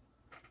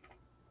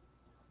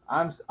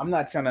 I'm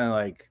not trying to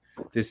like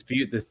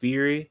dispute the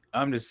theory.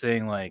 I'm just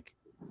saying like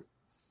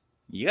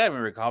you gotta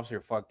remember cops are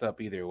fucked up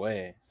either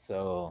way.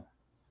 So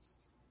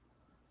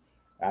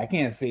I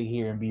can't sit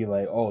here and be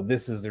like, oh,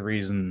 this is the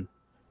reason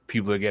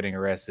people are getting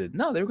arrested.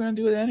 No, they were gonna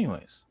do it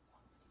anyways.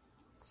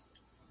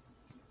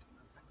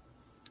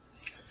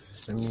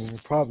 I mean, you're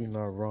probably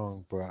not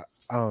wrong, but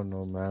I don't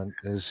know, man.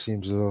 It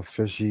seems a little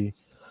fishy.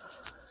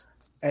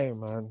 Hey,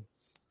 man.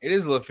 It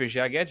is a little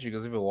fishy. I get you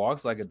because if it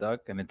walks like a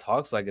duck and it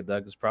talks like a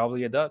duck, it's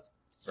probably a duck,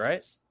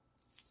 right?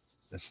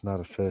 It's not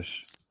a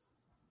fish.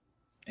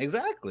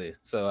 Exactly.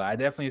 So I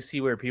definitely see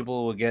where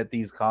people will get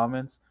these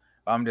comments.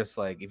 I'm just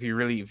like, if you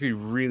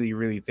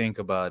really think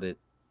about it,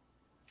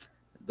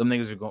 them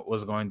niggas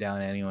was going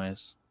down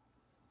anyways.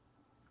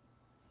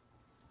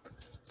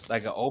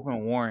 Like an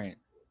open warrant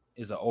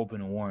is an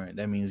open warrant.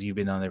 That means you've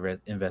been on the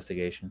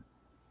investigation.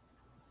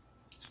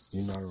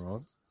 You're not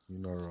wrong. You're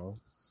not wrong.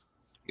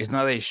 It's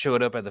not they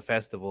showed up at the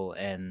festival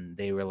and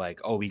they were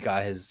like, "Oh, we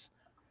got his.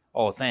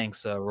 Oh,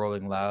 thanks,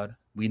 Rolling Loud.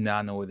 We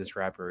now know where this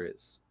rapper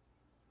is.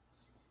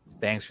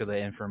 Thanks for the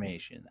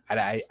information."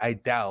 I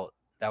doubt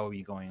that would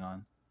be going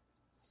on.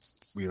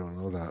 We don't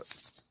know that.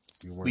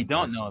 We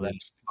don't know that,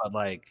 but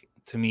like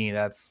to me,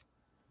 that's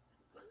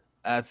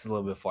a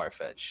little bit far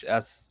fetched.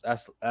 That's a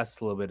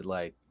little bit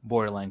like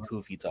borderline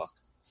goofy talk.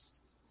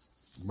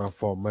 My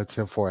fault. My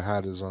 10-4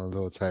 hat is on a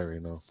little tight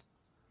right now.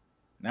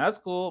 Now, that's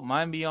cool.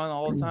 Mine be on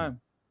all the time.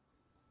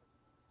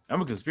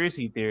 I'm a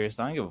conspiracy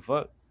theorist. I don't give a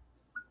fuck.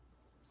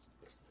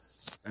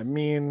 I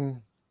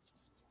mean,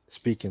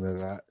 speaking of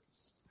that,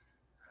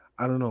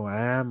 I don't know. I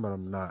am, but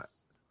I'm not.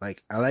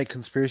 Like, I like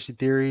conspiracy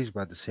theories,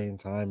 but at the same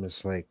time,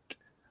 it's like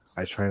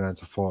I try not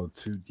to fall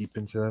too deep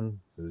into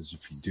them. Because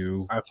if you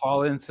do, I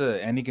fall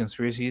into any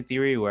conspiracy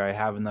theory where I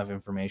have enough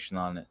information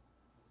on it.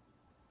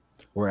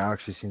 where it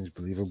actually seems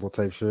believable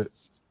type shit.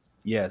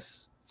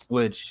 Yes,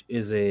 which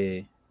is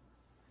a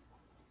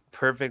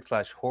perfect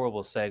 /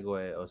 horrible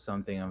segue of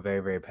something I'm very,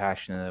 very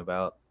passionate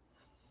about.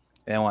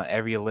 And I want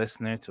every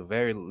listener to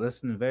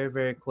listen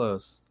very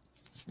close.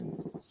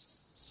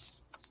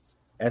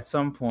 At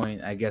some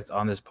point, I guess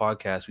on this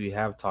podcast, we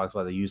have talked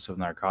about the use of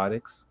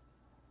narcotics.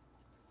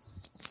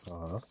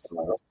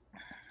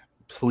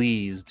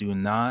 Please do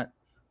not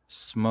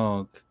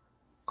smoke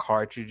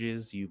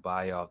cartridges you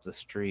buy off the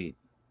street.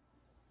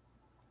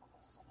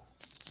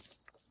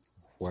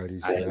 Why do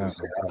you say that?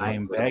 I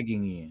am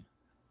begging you,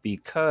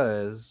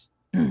 because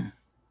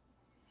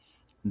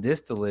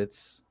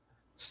distillates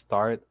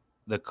start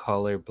the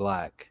color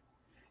black.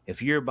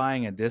 If you're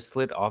buying a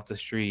distillate off the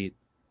street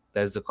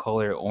that's the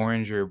color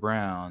orange or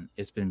brown,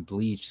 it's been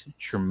bleached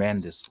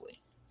tremendously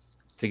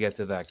to get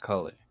to that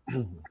color.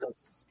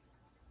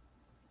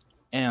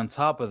 And on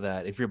top of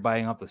that, if you're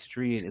buying off the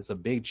street, it's a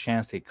big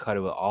chance they cut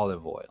it with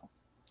olive oil.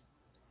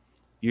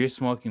 You're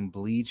smoking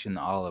bleach and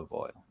olive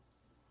oil,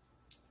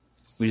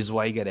 which is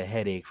why you get a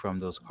headache from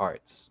those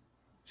carts.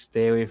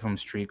 Stay away from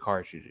street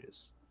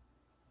cartridges.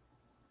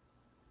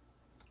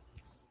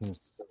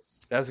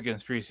 That's a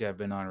conspiracy I've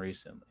been on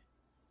recently.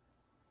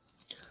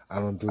 I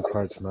don't do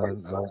carts,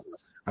 man.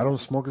 I don't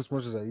smoke as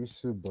much as I used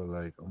to, but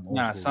like,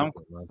 Some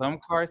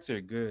carts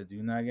are good.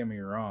 Do not get me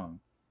wrong.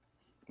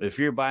 If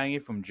you're buying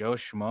it from Joe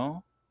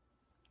Schmo,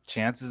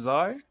 chances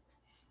are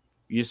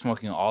you're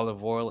smoking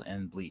olive oil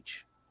and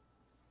bleach.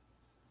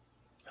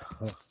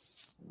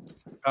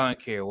 I don't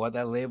care what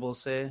that label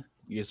say.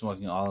 You're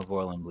smoking olive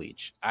oil and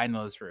bleach. I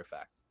know this for a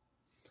fact.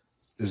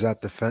 Is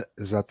that the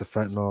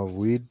fentanyl of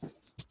weed?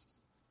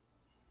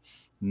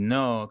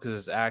 No, because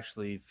it's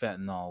actually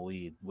fentanyl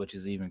weed, which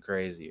is even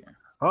crazier.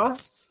 Huh?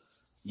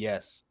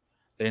 Yes.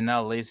 They're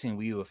now lacing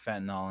weed with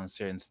fentanyl in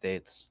certain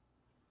states.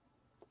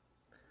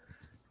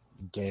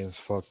 Game's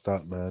fucked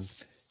up, man.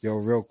 Yo,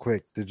 real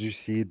quick, did you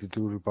see the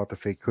dude who bought the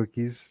fake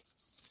cookies?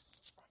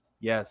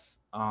 Yes.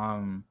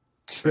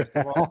 First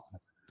of all,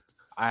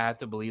 I have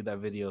to believe that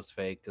video is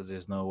fake because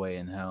there's no way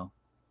in hell.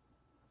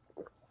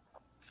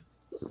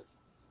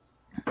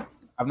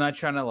 I'm not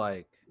trying to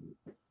like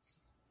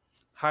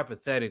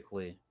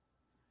hypothetically,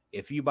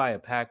 if you buy a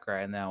pack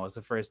right now, what's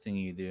the first thing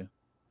you do?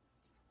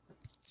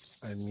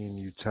 I mean,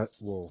 you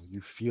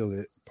feel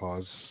it.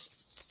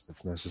 Pause,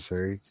 if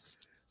necessary.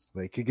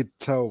 Like you could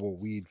tell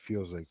what weed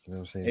feels like. You know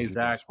what I'm saying?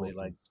 Exactly.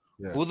 Like,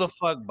 who the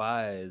fuck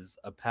buys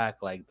a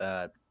pack like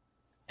that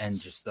and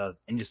just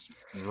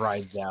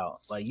rides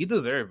out? Like, you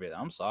deserve it.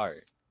 I'm sorry.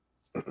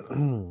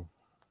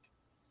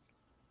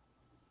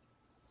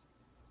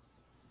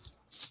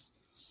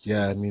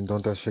 Yeah, I mean,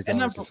 don't that shit?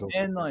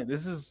 And like,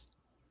 this is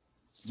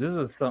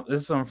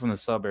something from the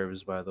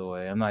suburbs, by the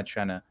way. I'm not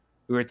trying to.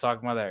 We were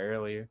talking about that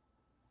earlier.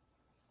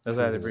 Let's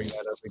have to bring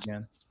that up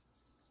again.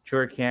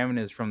 George Cameron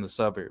is from the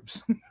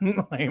suburbs.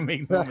 Like,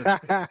 make no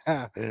mistake.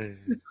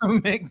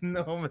 Make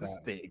no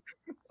mistake.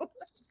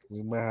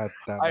 We might have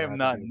that. I am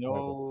not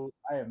no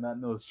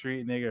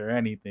street nigga or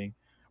anything,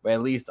 but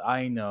at least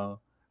I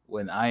know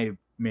when I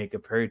make a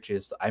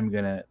purchase, I'm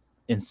gonna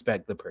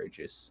inspect the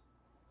purchase.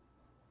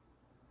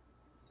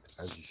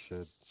 As you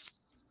should.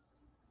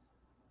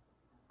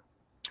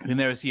 You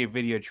never see a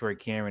video of Troy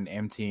Cameron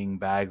emptying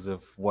bags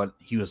of what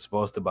he was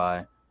supposed to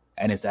buy,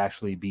 and it's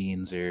actually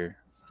beans or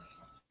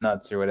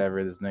nuts or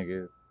whatever this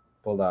nigga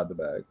pulled out the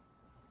bag.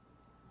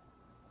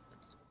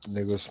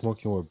 Nigga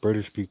smoking what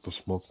British people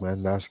smoke,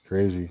 man. That's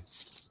crazy.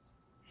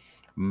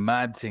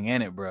 Mad thing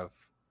in it, bruv.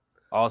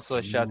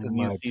 Also, shout out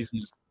to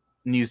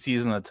new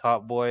season of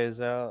Top Boy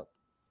is out.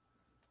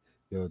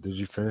 Yo, did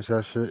you finish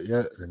that shit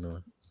yet or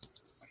no?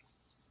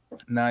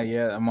 Not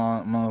yet. I'm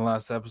on the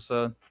last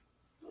episode.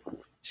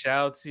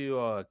 Shout out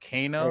to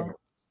Kano.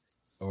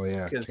 Oh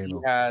yeah, because he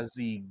Kano. has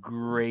the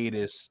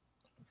greatest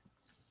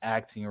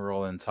acting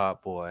role in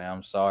Top Boy.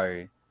 I'm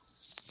sorry.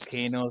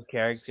 Kano's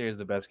character is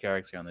the best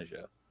character on the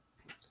show.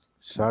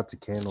 Shout out to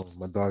Kano.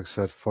 My dog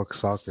said, "Fuck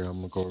soccer. I'm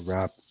gonna go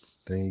rap."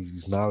 Then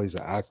he's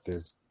an actor.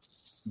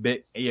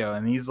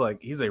 And he's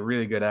a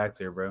really good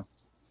actor, bro.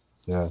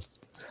 Yeah.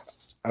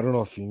 I don't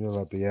know if you knew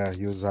that, but yeah,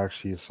 he was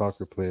actually a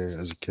soccer player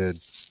as a kid.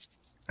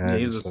 And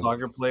he was a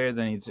soccer player,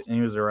 then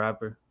he was a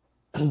rapper.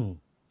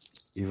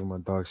 Even my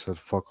dog said,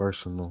 "Fuck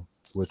Arsenal,"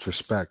 with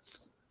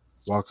respect.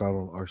 Walk out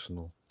on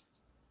Arsenal.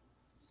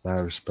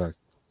 Mad respect.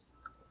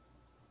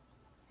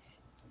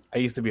 I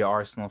used to be an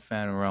Arsenal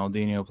fan when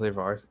Ronaldinho played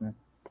for Arsenal.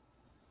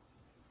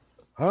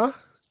 Huh?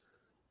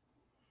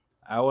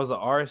 I was an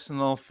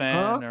Arsenal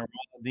fan. Huh?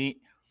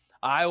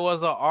 I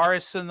was an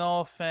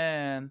Arsenal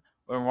fan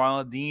when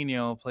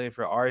Ronaldinho played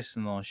for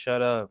Arsenal.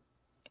 Shut up.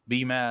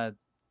 Be mad.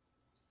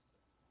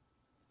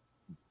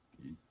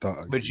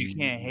 Dog, but you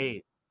can't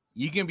hate.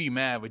 You can be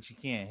mad, but you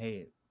can't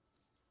hate.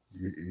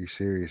 You're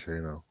serious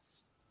right now.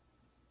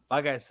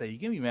 Like I said, you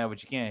can be mad,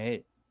 but you can't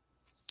hate.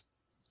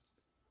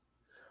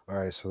 All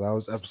right, so that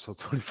was episode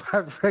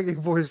 25 of Reggae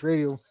Voice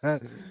Radio,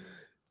 man.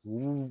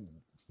 Ooh.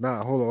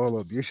 Nah, hold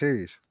up. You're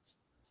serious.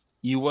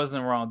 You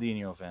wasn't a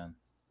Ronaldinho fan.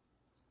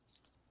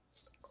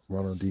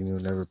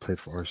 Ronaldinho never played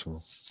for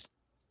Arsenal.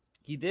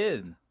 He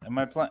did. Am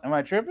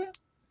I tripping?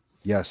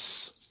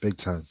 Yes, big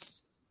time.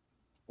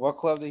 What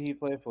club did he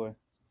play for?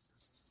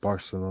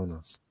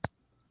 Barcelona.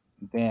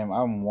 Damn,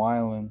 I'm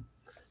wilding.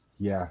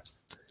 Yeah.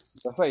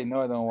 That's why you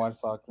know I don't watch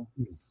soccer.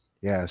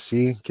 Yeah,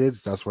 see,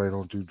 kids, that's why I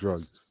don't do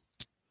drugs.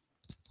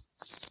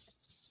 I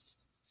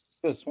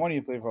could have sworn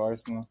you played for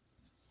Arsenal.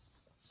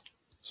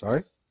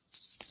 Sorry? I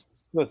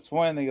could have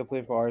sworn nigga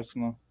played for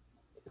Arsenal.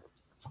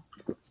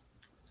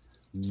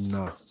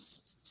 No.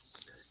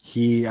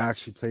 He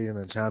actually played in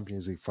the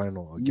Champions League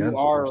final against You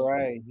are Arsenal.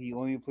 right. He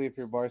only played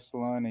for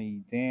Barcelona.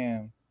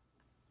 Damn.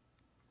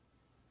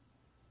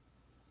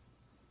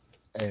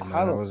 Hey, man,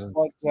 How the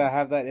fuck do I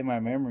have that in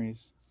my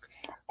memories?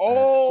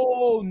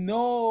 Oh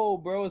no,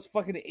 bro! It's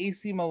fucking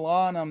AC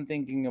Milan. I'm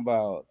thinking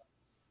about.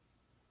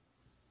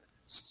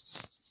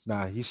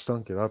 Nah, he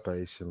stunk it up at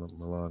AC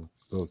Milan,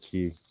 low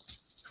key,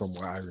 from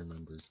what I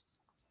remember.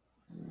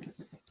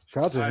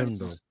 Shout out to him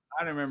though.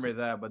 I don't remember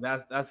that, but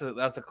that's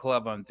a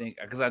club I'm thinking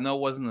because I know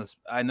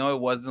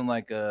it wasn't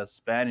like a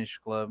Spanish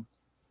club.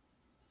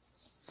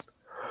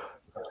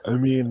 I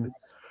mean,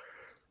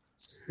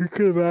 he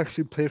could have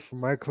actually played for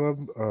my club,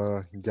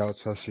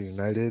 Galatasaray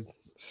United.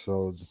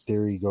 So the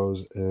theory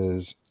goes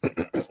is,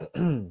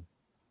 all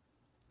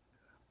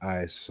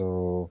right.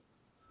 So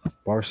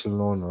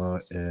Barcelona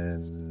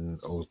in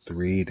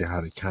 2003, they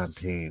had a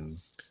campaign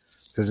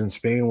because in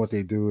Spain, what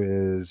they do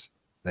is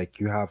like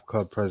you have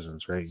club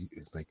presidents, right?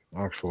 Like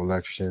an actual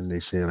election,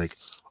 they say like,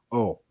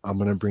 "Oh, I'm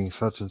gonna bring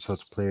such and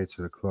such player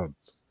to the club."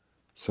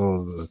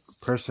 So the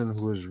person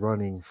who was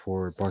running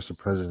for Barca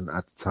president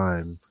at the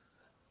time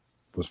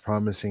was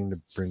promising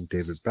to bring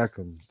David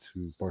Beckham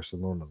to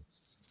Barcelona.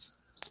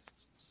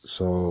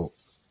 So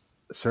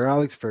Sir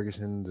Alex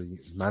Ferguson, the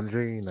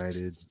manager of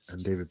United,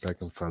 and David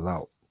Beckham fell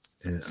out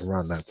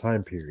around that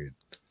time period.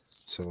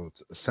 So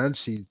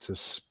essentially to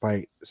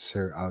spite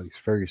Sir Alex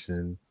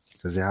Ferguson,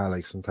 because they had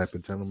like some type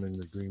of gentleman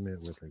agreement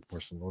with like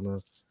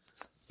Barcelona,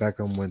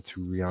 Beckham went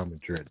to Real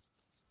Madrid,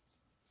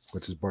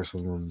 which is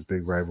Barcelona's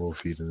big rival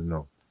if you didn't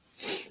know.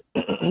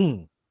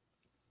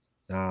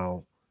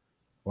 Now,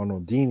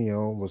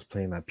 Ronaldinho was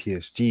playing at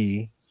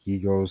PSG. He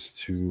goes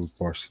to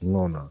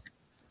Barcelona.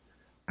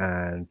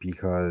 And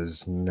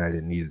because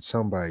United needed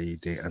somebody,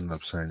 they ended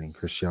up signing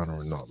Cristiano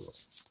Ronaldo.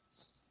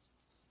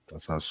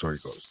 That's how the story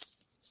goes.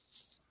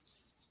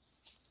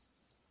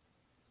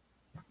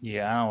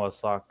 Yeah, I don't watch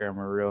soccer. I'm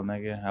a real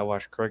nigga. I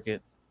watch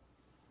cricket.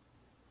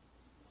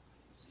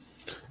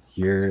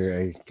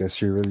 I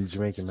guess you're really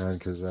Jamaican, man,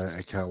 because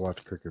I can't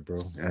watch cricket, bro.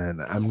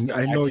 And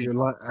I know you're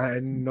lying. I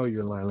know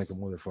you're lying like a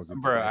motherfucker,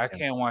 bro. I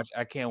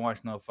can't watch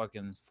no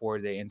fucking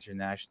 4-day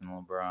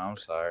international, bro. I'm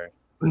sorry.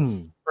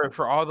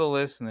 For all the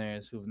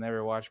listeners who've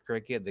never watched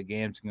cricket, the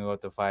games can go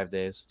up to 5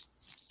 days.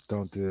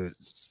 Don't do it.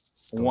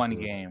 One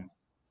game,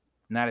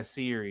 not a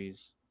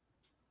series.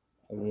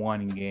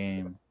 One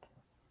game.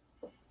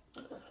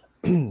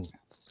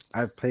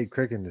 I've played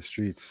cricket in the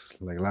streets.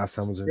 Like last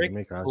time I was in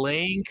Jamaica.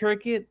 Playing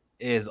cricket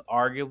is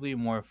arguably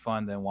more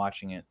fun than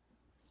watching it.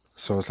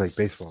 So it's like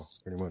baseball,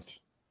 pretty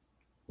much.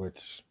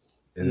 Which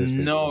it is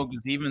no,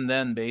 because even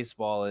then,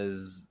 baseball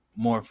is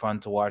more fun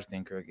to watch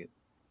than cricket.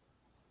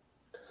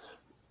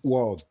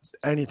 Well,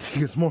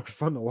 anything is more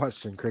fun to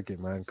watch than cricket,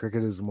 man.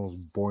 Cricket is the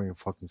most boring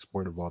fucking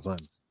sport of all time.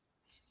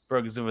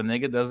 Bro, because if a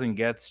nigga doesn't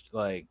get,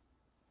 like,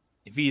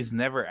 if he's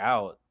never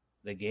out,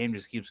 the game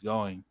just keeps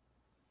going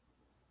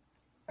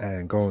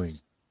And going.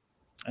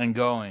 and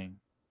going.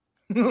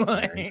 And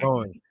Like,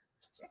 going.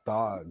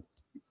 Dog.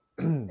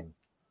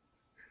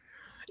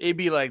 it'd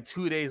be like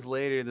 2 days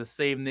later, the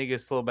same nigga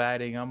still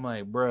batting. I'm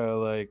like, bro,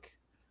 like,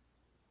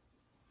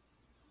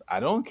 I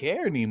don't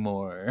care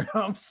anymore.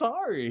 I'm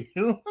sorry.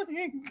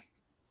 Like,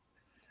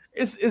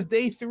 it's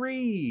day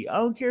 3. I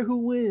don't care who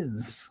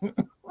wins.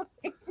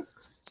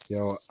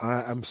 Yo,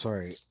 I'm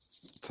sorry.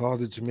 To all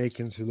the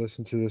Jamaicans who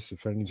listen to this,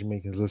 if any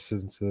Jamaicans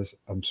listen to this,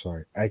 I'm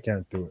sorry. I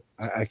can't do it.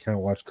 I can't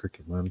watch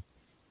cricket, man.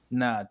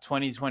 Nah,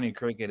 2020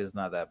 cricket is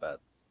not that bad.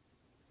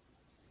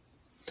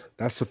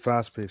 That's the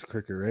fast-paced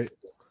cricket, right?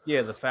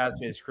 Yeah, the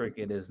fast-paced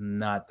cricket is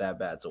not that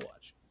bad to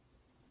watch.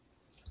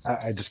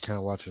 I just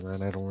can't watch it,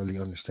 man. I don't really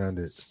understand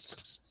it.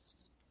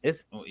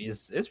 It's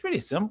pretty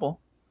simple.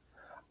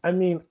 I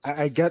mean,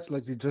 I get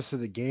like the gist of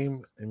the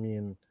game. I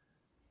mean,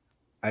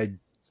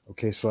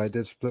 so I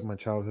did split my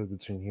childhood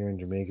between here and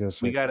Jamaica.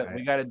 So We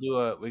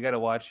gotta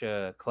watch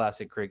a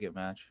classic cricket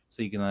match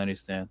so you can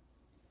understand.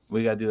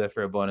 We gotta do that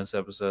for a bonus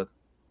episode.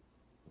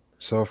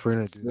 So if we're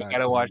gonna do We that,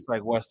 gotta watch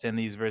like West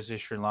Indies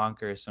versus Sri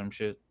Lanka or some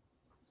shit.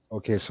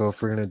 okay, so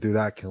if we're gonna do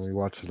that, can we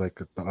watch like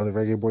the other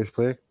reggae boys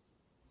play?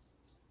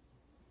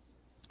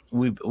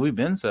 We've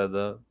been said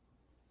though.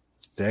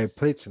 They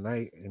play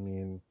tonight. I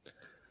mean,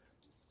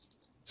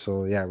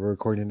 so yeah, we're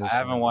recording this. I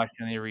haven't watched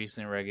any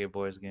recent Reggae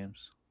Boys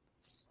games.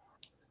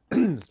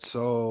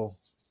 So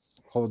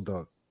hold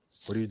up.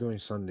 What are you doing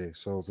Sunday?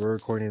 So we're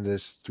recording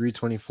this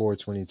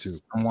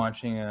 3/24/22. I'm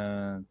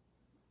watching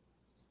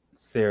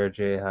Sarah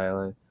J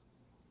highlights.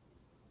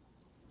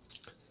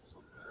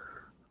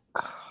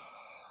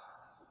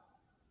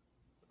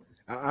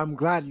 I'm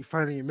glad you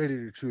finally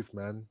admitted the truth,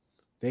 man.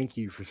 Thank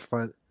you for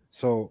fun.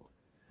 So,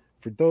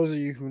 for those of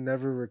you who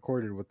never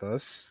recorded with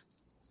us,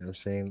 you know what I'm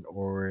saying,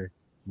 or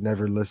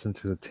never listened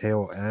to the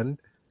tail end,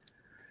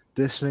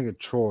 this nigga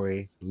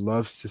Troy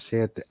loves to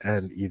say at the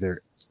end either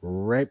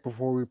right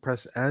before we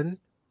press end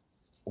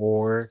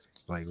or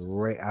like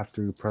right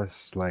after we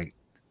press like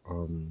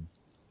end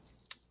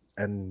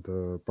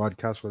the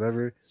broadcast,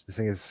 whatever. This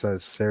thing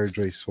says Sarah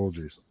J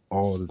Soldiers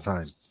all the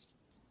time.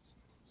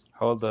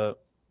 Hold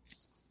up.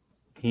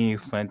 Can you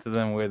explain to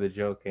them where the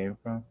joke came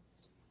from?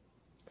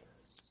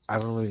 I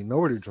don't really know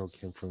where the joke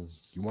came from.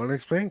 You want to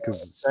explain?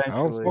 Because I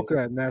don't fuck with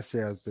that nasty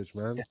ass bitch,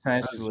 man.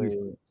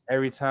 Essentially,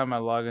 every time I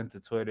log into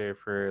Twitter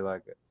for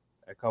like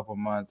a couple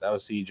months, I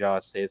would see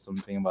Josh say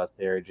something about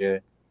Sarah J.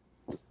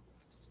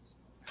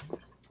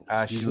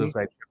 She looks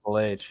like Triple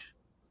H.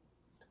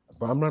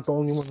 But I'm not the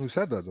only one who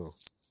said that, though.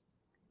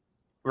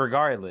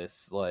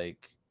 Regardless,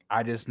 like,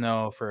 I just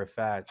know for a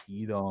fact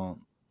you're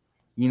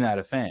not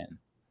a fan.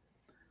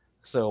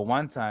 So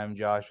one time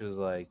Josh was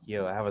like,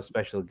 yo, I have a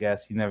special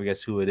guest. You never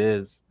guess who it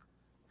is.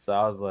 So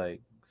I was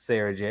like,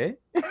 Sarah J.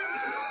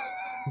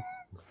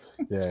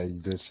 Yeah, you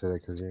did say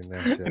that because you're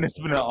nasty. And it's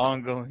been an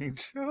ongoing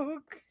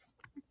joke.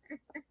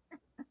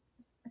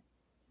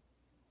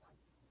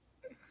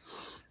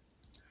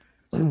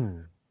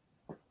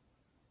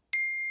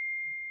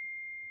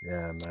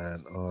 Yeah,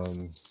 man.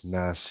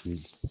 Nasty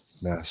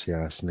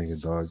ass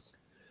nigga, dog.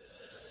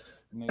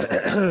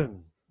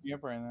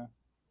 Yep, right now.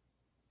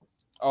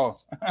 Oh.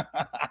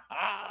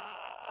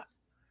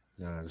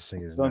 Nah, this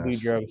thing is Don't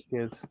nasty. do drugs,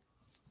 kids.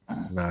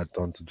 Nah,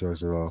 don't do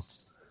drugs at all.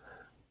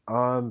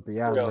 But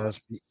yeah, man,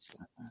 that's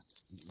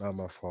not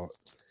my fault.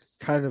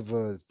 Kind of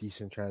a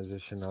decent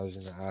transition. I was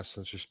gonna ask,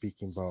 since you're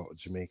speaking about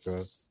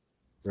Jamaica,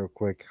 real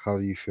quick, how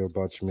do you feel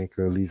about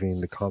Jamaica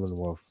leaving the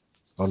Commonwealth?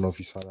 I don't know if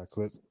you saw that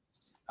clip.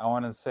 I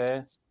want to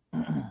say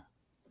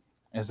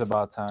it's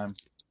about time.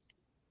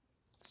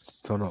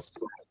 Turn up.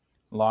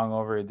 Long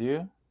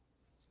overdue.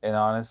 And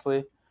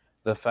honestly,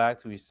 the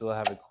fact we still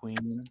have a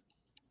queen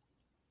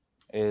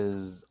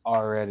is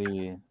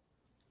already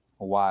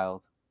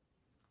wild.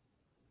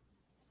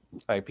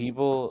 Like,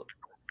 people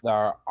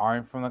that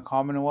aren't from the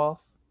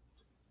Commonwealth,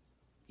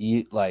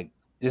 like,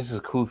 this is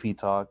Kofi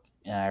talk,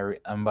 and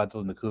I'm about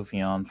to put the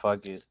Kofi on.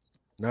 Fuck it.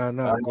 Nah,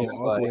 go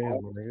all the way in,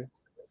 my nigga.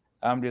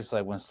 I'm just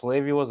like, when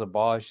slavery was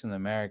abolished in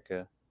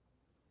America,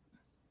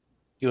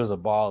 it was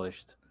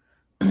abolished.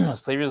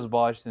 Slavery was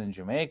abolished in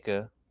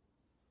Jamaica.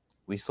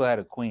 We still had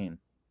a queen.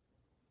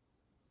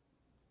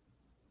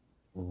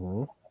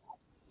 Mm-hmm.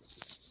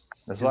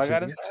 That's all I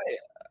gotta say.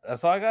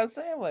 That's all I gotta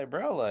say. I'm like,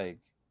 bro, like,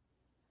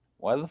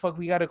 why the fuck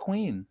we got a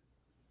queen?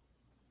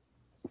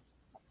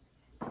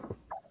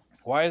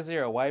 Why is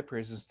there a white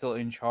person still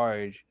in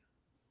charge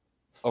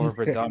over a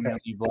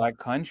predominantly black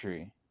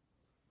country?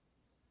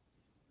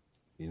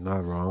 You're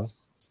not wrong.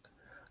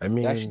 I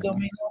mean, that shit don't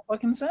make no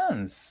fucking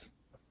sense.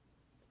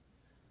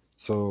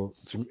 So,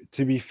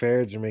 to be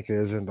fair, Jamaica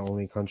isn't the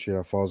only country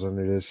that falls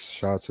under this.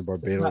 Shout out to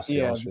Barbados.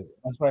 Yeah,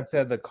 that's why I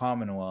said the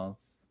Commonwealth.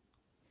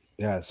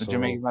 Yeah, so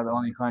Jamaica's not the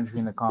only country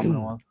in the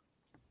Commonwealth.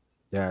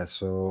 Yeah,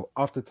 so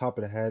off the top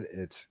of the head,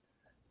 it's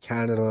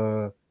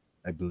Canada,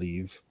 I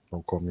believe,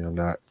 Don't quote me on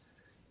that.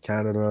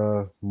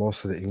 Canada,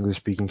 most of the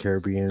English-speaking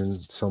Caribbean,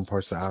 some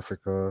parts of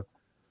Africa.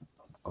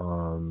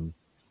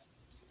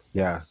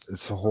 Yeah,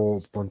 it's a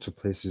whole bunch of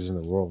places in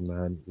the world,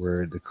 man,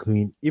 where the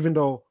queen, even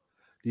though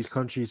these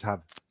countries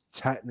have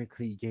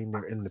technically gained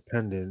their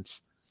independence,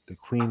 the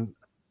queen,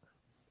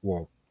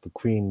 well, the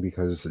queen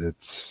because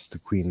it's the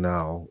queen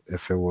now.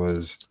 If it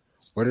was,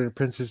 what are the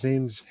princes'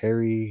 names?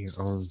 Harry.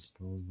 I don't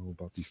know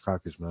about these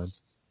crackers, man. I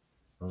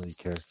don't really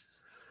care.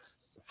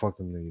 Fuck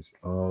them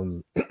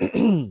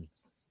niggas.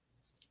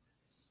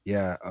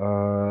 Yeah.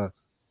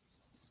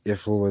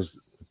 If it was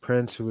the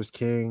prince who was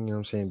king, you know what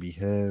I'm saying, be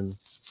him.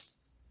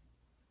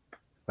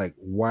 Like,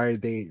 why are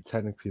they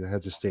technically the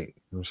heads of state?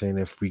 You know what I'm saying?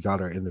 If we got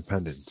our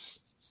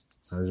independence,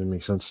 that doesn't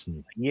make sense to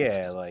me.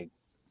 Yeah, like,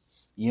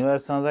 you know what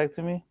that sounds like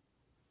to me?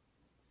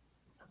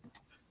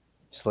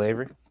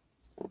 Slavery.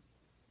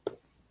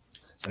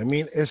 I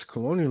mean, it's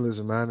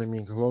colonialism, man. I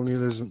mean,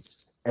 colonialism.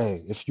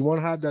 Hey, if you want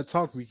to have that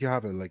talk, we can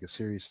have it like a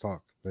serious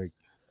talk. Like,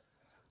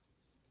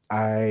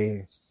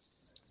 I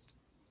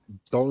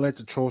don't let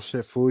the troll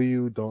shit fool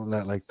you. Don't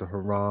let like the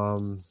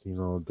haram, you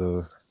know,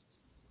 the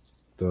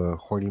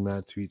horny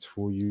man tweets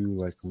fool you.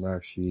 Like, I'm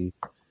actually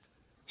a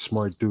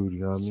smart dude. You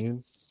know what I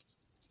mean?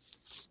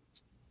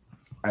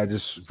 I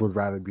just would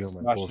rather be on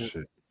my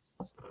bullshit.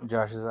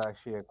 Josh is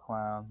actually a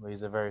clown, but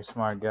he's a very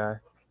smart guy.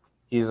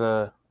 He's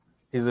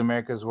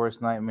America's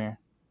worst nightmare.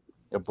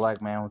 A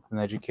black man with an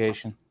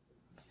education.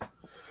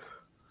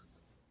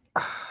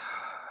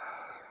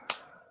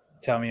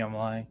 Tell me I'm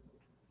lying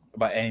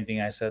about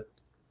anything I said.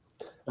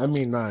 I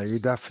mean, nah, you're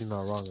definitely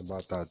not wrong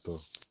about that,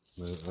 though.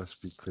 Let's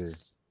be clear.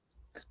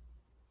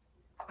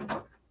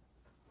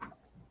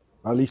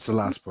 At least the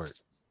last part.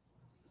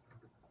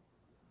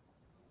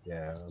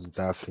 Yeah, I'm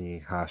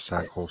definitely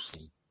hashtag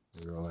wholesome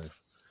in real life.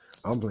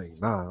 I'm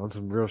like, nah, on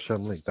some real shit,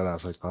 I'm like,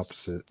 that's like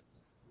opposite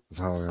of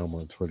how I am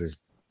on Twitter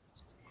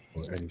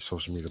or any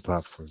social media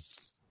platform.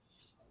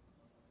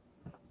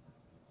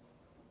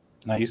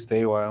 Now you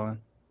stay wildin'.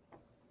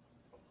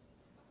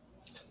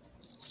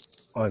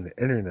 On the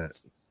internet,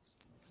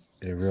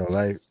 in real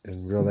life,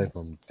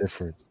 I'm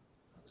different.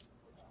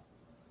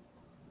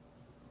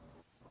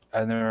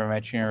 I've never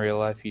met you in real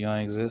life. You don't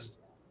exist.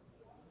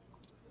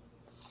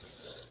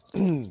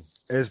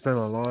 It's been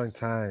a long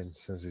time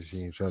since we've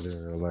seen each other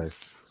in real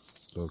life.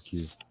 Low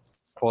key.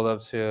 Pulled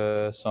up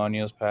to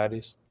Sonia's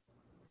Patties.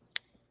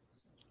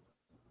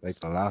 Like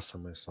the last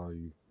time I saw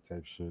you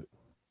type shit.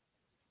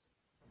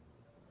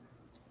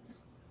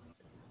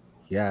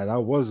 Yeah, that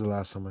was the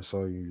last time I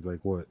saw you. Like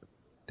what?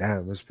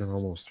 Damn, it's been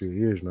almost 3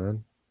 years,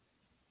 man.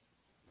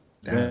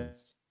 Damn.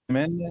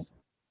 Man,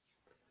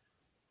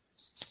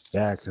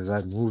 Yeah, because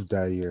I moved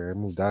that year. I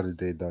moved out of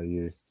date that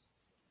year.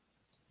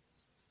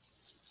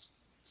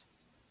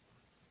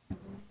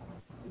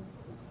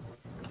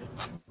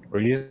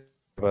 were you?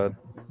 But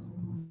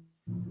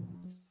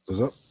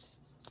What's up?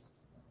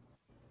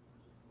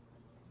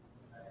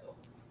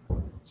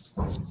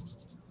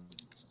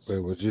 Wait,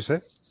 what'd you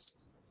say?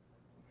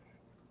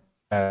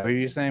 what are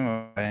you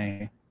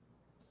saying?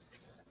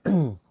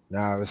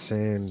 Nah, I was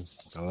saying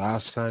the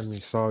last time we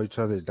saw each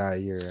other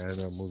that year, I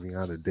ended up moving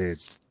out of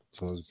date.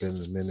 So it's been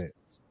a minute.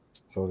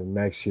 So the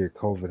next year,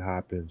 COVID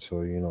happened.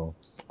 So, you know,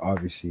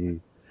 obviously,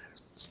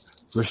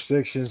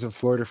 restrictions in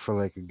Florida for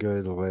like a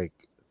good, like,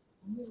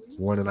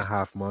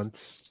 1.5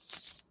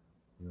 months,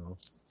 you know.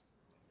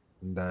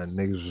 And then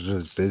niggas was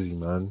just busy,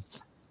 man.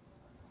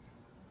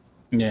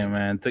 Yeah,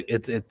 man.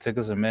 It took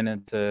us a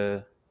minute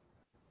to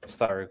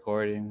start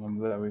recording. I'm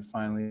glad we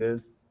finally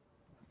did.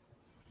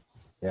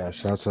 Yeah,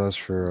 shout out to us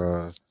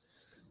for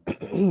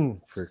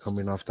for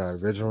coming off that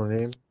original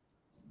name.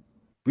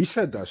 We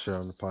said that shit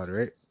on the pod,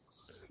 right?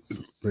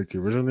 Like the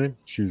original name?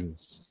 Excuse me.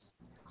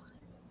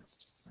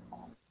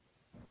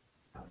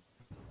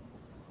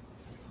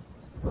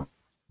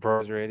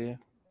 Bros Radio.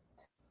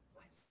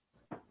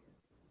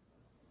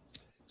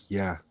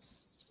 Yeah.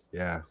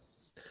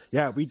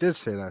 Yeah, we did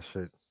say that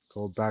shit.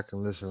 Go back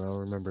and listen. I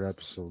don't remember the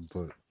episode,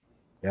 but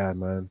yeah,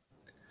 man.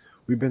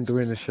 We've been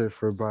doing this shit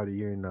for about a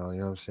year now, you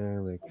know what I'm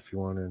saying? Like, if you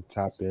want to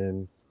tap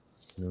in,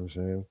 you know what I'm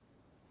saying?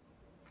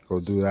 Go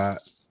do that.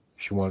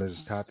 If you want to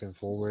just tap in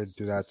forward,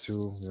 do that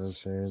too, you know what I'm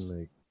saying?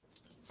 Like,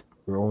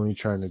 we're only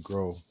trying to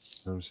grow, you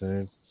know what I'm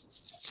saying?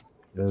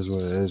 It is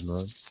what it is,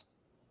 man.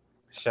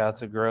 Shout out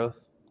to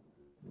growth.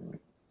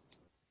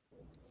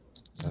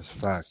 That's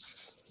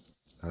facts.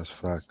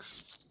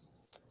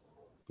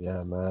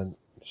 Yeah, man.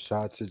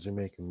 Shout out to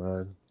Jamaica,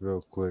 man,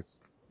 real quick,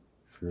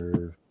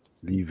 for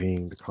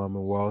leaving the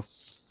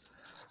Commonwealth.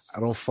 I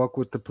don't fuck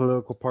with the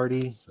political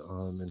party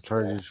in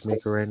charge of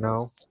Jamaica right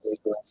now.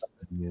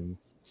 I mean,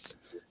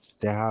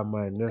 they have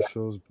my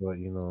initials, but,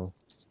 you know,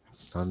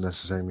 not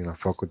necessarily mean I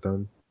fuck with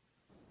them.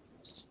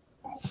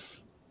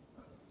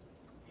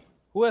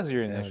 Who has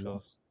your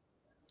initials?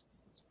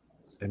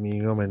 I mean,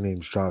 you know my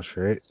name's Josh,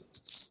 right?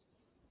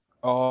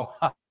 Oh.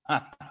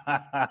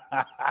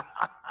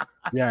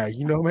 Yeah,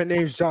 you know my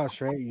name's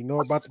Josh, right? You know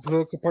about the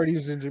political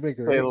parties in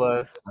Jamaica, right? Say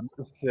less.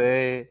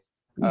 Say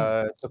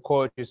to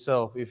quote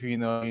yourself, if you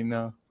know, you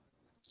know.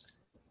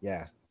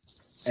 Yeah.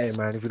 Hey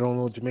man, if you don't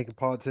know Jamaican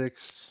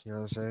politics, you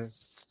know what I'm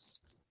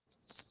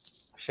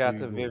Shout out you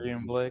to doing?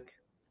 Vivian Blake.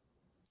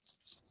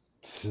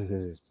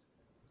 saying?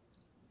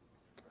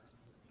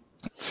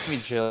 Let me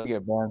chill.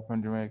 Get banned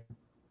from Jamaica.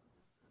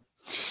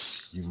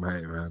 You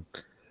might, man.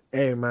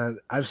 Hey man,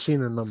 I've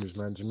seen the numbers,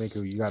 man. Jamaica,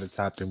 you gotta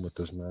tap in with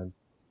us, man.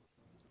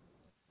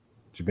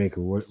 Jamaica,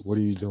 what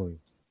are you doing?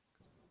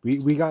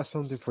 We got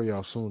something for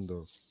y'all soon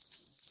though.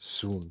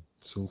 Soon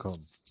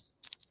come.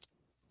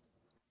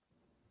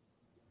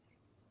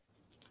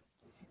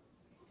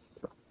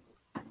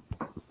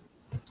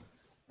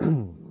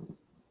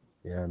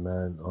 Yeah,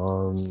 man.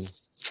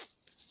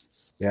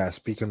 Yeah,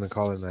 speaking of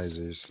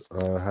colonizers,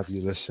 have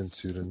you listened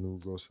to the new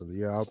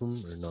Rosalia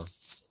album or no?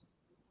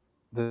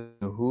 The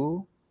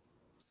who?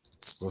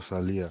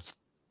 Rosalia.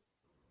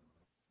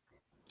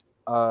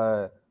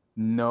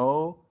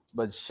 No,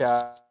 but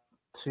shout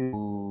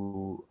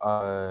to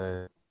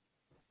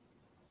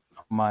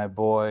my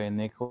boy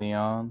Nick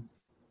Leon.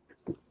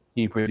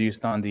 He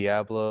produced on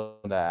Diablo,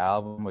 that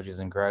album, which is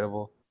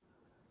incredible.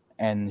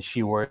 And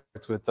she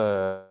worked with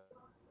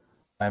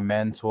my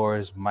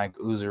mentors, Mike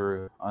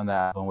Uzuru, on the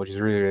album, which is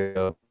really, really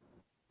dope.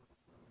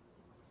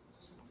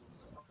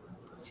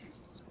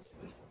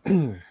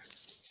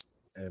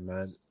 Hey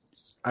man,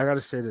 I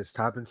gotta say this.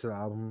 Tap into the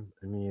album.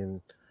 I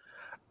mean,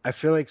 I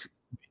feel like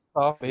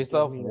Based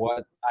off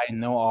what I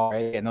know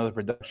already, I know the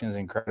production is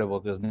incredible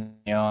because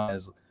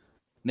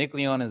Nick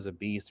Leon is a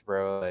beast,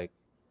 bro. Like,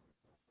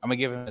 I'm gonna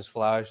give him his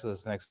flowers for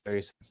this next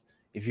 30 seconds.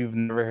 If you've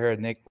never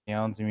heard Nick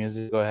Leon's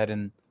music, go ahead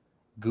and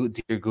go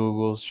to your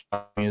Googles,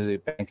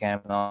 music,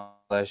 Bandcamp, and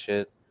all that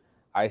shit.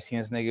 I seen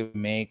this nigga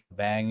make a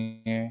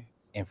banger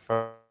in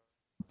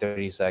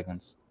 30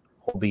 seconds.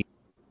 Whole beat,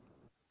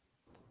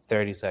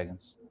 30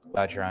 seconds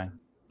without trying.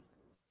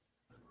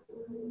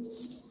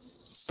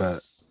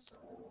 but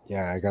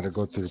yeah, I gotta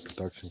go through the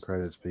production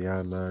credits. But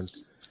yeah, man,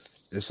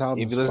 this If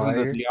album's you listen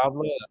fire. to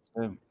Diablo,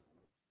 that's him.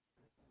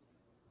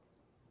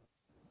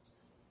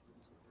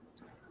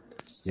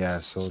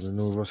 Yeah, so the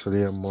new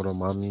Rosalia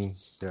Motomami,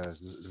 yeah,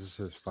 this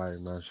is fire,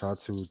 man. Shout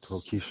out to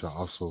Tokisha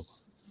also.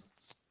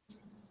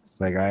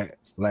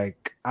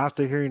 Like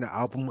after hearing the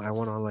album, I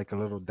went on like a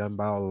little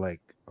Dembao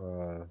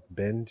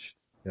binge.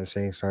 You know what I'm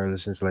saying? Started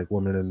listening to like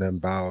Women in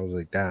Dembao. I was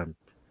like, damn,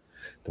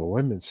 the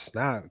women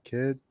snap,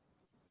 kid.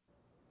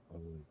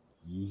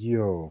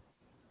 Yo,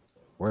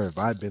 where have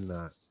I been at? You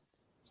know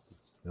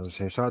what I'm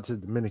saying? Shout out to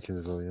the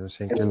Dominicans though, you know what I'm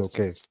saying? Que lo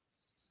que.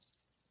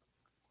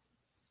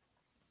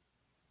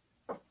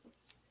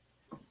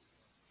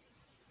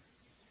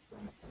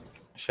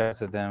 Shout out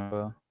to them,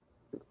 bro.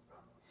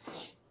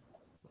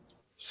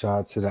 Shout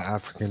out to the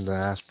African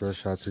diaspora.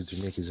 Shout out to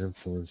Jamaica's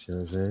influence. You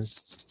know what I'm saying?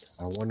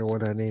 I wonder where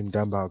that name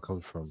Dembao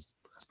comes from.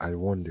 I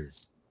wonder.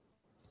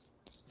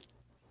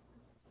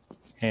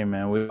 Hey,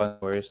 man, we know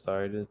where it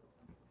started.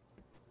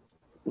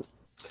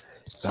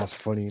 That's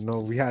funny. You know,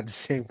 we had the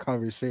same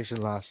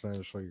conversation last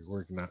time, so you're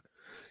working out.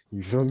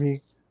 You feel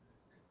me?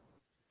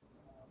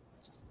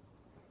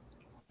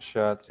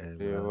 Shout out Hey,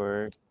 to your man.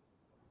 work.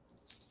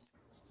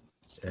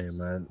 Hey,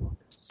 man.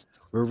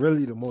 We're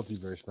really the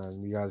multiverse,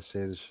 man. We gotta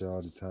say this shit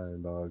all the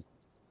time, dog.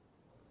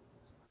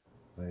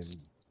 Like,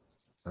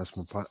 that's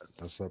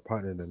our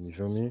partner, then. You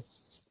feel me?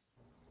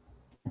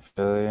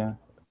 Feel ya? You know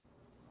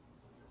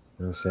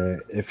what I'm saying?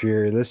 If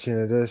you're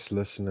listening to this,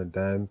 listen to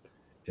them.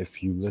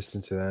 If you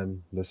listen to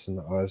them, listen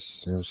to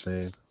us. You know what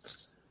I'm saying?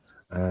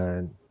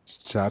 And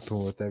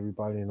tapping with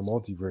everybody in the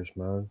multiverse,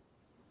 man.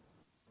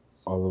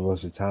 All of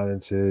us are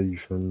talented. You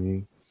feel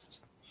me?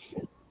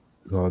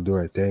 We all do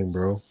our thing,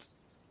 bro.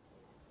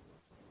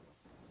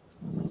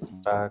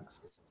 Facts.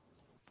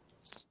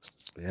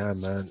 But yeah,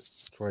 man.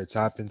 Troy,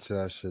 tap into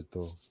that shit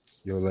though.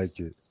 You'll like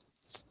it.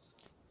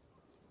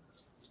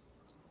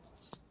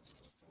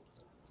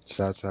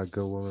 Shout out to that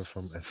good woman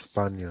from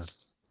España.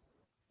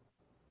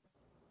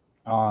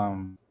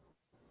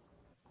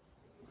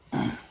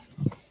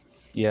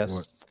 Yes,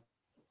 What?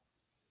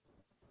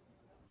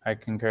 I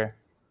concur.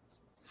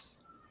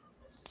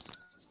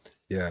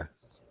 Yeah.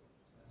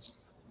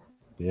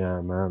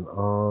 Yeah, man.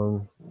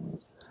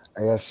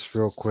 I guess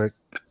real quick,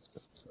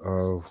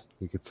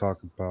 we could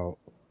talk about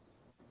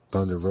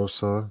Thunder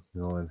Rosa,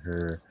 you know, and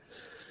her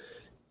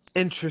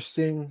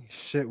interesting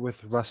shit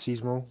with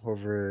racismo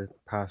over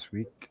the past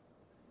week.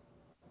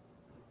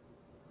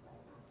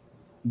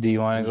 Do you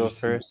want to go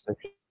Interesting.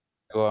 first?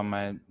 Go on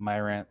my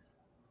rant.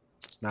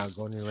 Nah,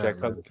 go on your Should I rant,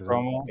 cut man. the Because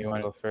promo? You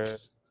want to go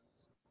first?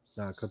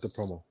 nah, cut the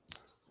promo.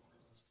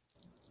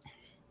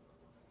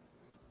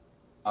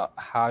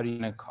 How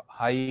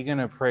you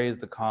gonna praise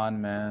the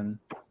con man?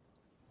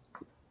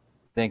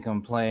 Then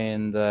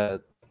complain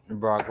that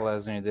Brock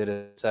Lesnar did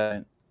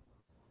a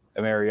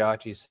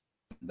mariachi set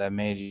that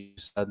made you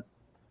sad.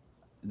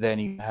 Then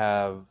you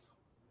have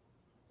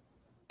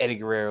Eddie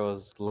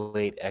Guerrero's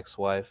late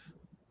ex-wife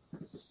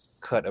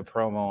cut a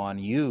promo on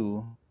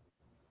you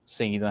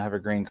saying you don't have a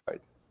green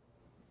card.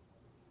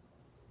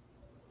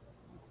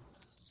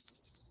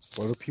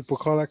 What do people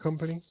call that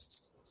company?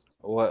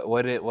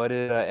 What did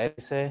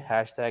Eddie say?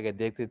 Hashtag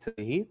addicted to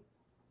the heat.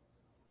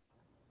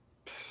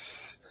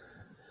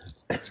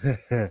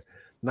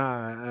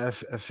 Nah, I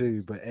feel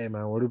you. But hey,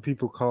 man, what do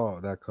people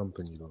call that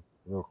company though?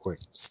 Real quick.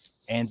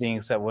 Anything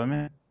except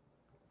women.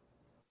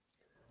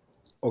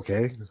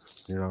 Okay,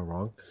 you're not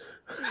wrong.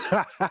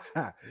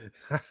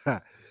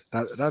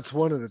 That's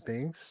one of the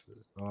things.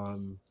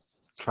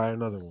 Try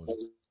another one.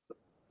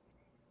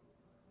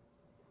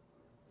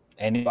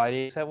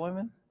 Anybody except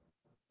women.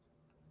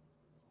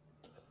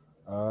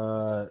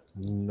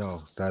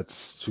 No,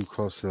 that's too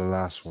close to the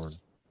last one.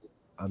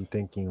 I'm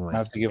thinking I like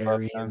have to give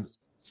up then. Aryan.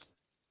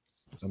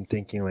 I'm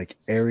thinking like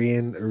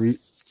Aryan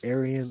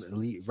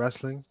Elite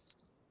Wrestling.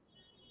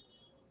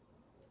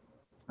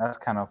 That's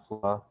kind of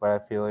flaw, but I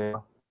feel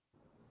you.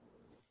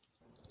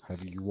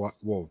 Have you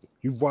watched? Whoa,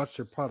 you've watched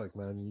their product,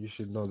 man. You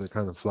should know they're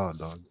kind of flawed,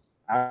 dog.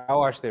 I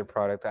watch their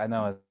product. I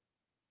know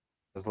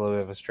it's a little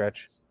bit of a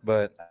stretch,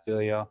 but I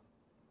feel y'all.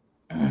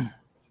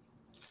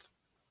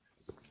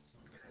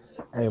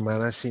 Hey,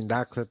 man, I seen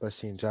that clip. I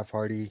seen Jeff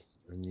Hardy.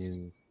 I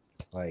mean,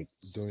 like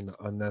doing the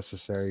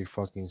unnecessary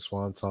fucking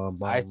swanton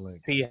bomb. I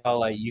Like, see how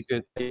like you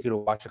could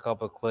watch a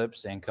couple of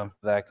clips and come to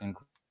that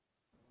conclusion.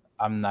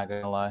 I'm not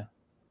gonna lie.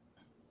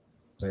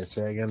 wait,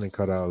 say again and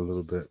cut out a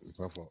little bit.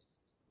 My fault.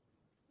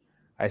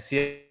 I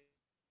see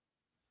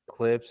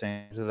clips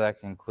and come to that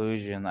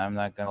conclusion. I'm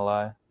not gonna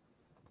lie.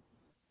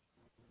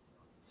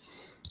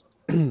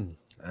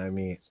 I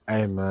mean,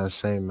 hey, man,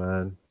 same,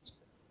 man.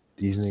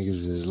 These niggas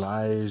is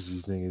liars.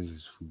 These niggas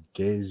is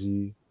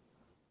fugazi.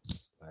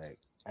 Like,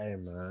 hey,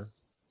 man.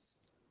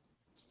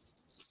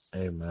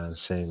 Hey, man,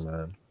 same,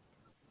 man.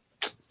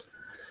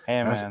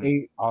 Hey That's man,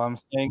 8. all I'm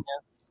saying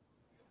is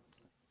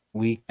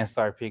we can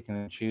start picking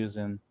and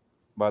choosing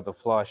about the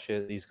flaw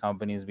shit these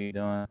companies be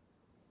doing.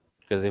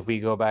 Because if we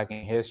go back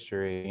in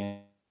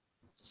history,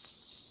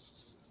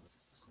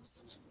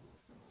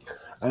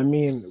 I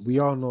mean, we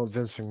all know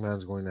Vince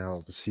McMahon's going to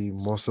hell, but see,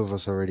 most of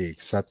us already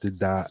accepted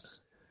that.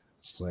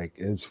 Like,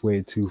 it's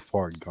way too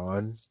far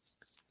gone.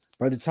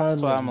 By the time,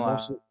 that's why like, I'm like,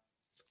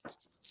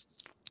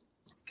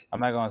 I'm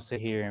not gonna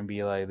sit here and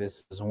be like,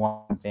 this is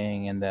one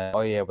thing, and then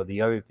oh yeah, but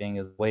the other thing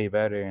is way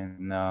better.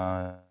 And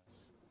no,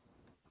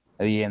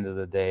 at the end of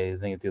the day,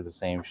 these niggas do the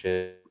same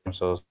shit. I'm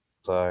so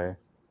sorry.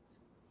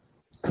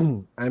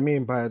 I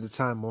mean, by the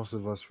time most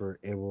of us were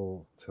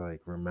able to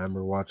like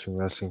remember watching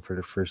wrestling for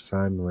the first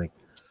time, like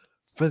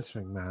Vince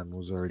McMahon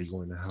was already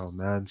going to hell,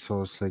 man.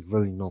 So it's like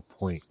really no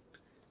point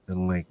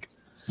in like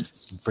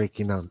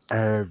breaking down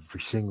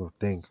every single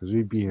thing because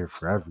we'd be here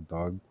forever,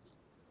 dog.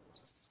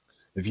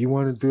 If you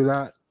want to do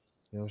that,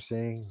 you know what I'm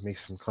saying, make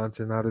some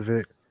content out of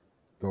it,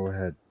 go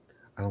ahead.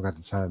 I don't got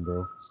the time,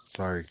 bro.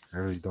 Sorry, I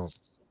really don't.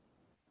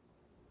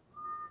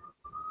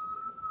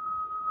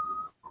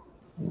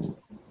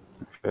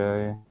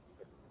 Okay.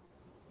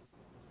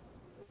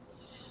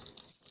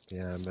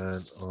 Yeah,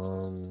 man.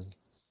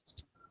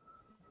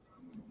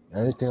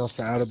 Anything else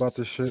to add about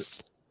this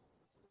shit?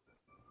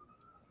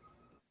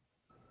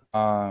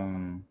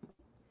 Thunder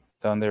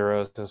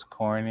Rose is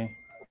corny.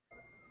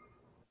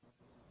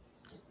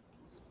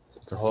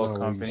 The That's whole not what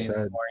you company is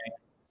said. corny.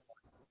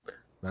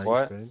 Now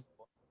What? you explain.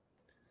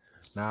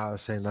 Nah, I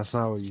was saying that's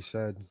not what you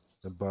said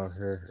about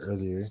her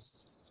earlier.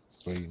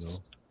 But you know,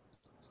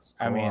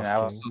 I go mean,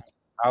 off, King.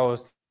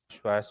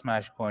 but I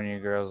smash corny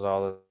girls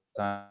all the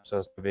time, so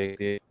it's a big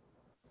deal.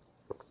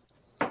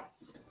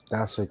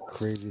 That's a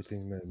crazy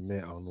thing to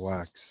admit on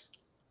wax.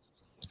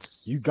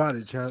 You got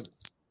it, champ.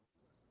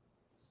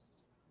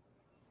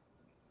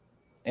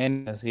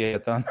 And yeah,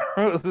 Thunder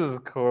Rose is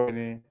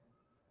corny.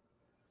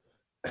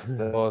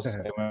 The whole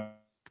segment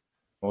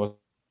was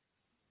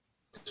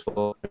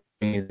full.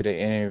 You did an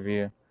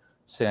interview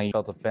saying you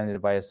felt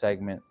offended by a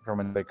segment from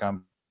another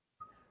company.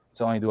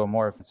 To only do a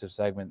more offensive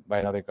segment by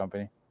another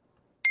company.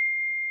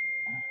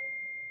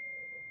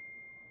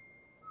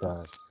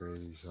 That's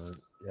crazy, son.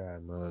 Yeah,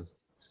 man.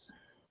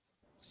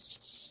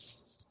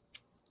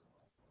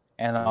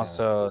 And Yeah.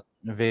 also,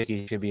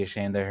 Vicky should be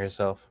ashamed of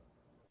herself.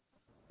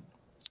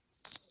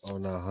 Oh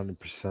no,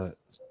 100%.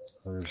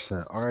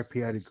 100%.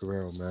 R.I.P. Eddie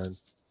Guerrero, man.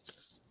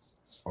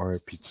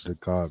 R.I.P. to the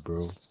God,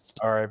 bro.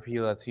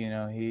 R.I.P.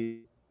 Latino.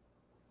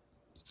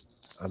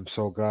 I'm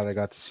so glad I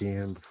got to see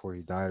him before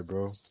he died,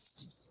 bro.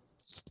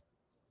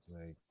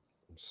 Like,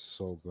 I'm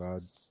so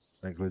glad.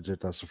 Like,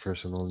 legit, that's the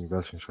first and only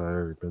wrestling show I've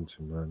ever been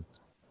to, man.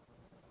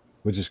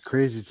 Which is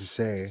crazy to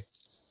say,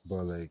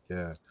 but like,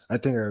 yeah. I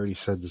think I already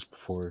said this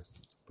before.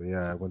 But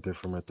yeah, I went there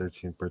for my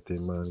 13th birthday,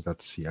 man. Got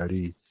to see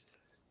Eddie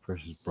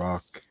versus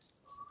Brock.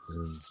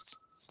 And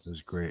it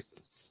was great.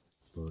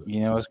 But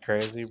You know what's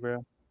crazy,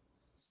 bro?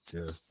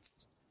 yeah.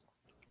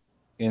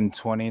 In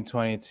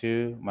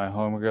 2022, my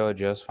homegirl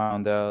just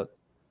found out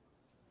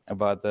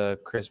about the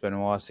Chris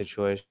Benoit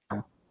situation.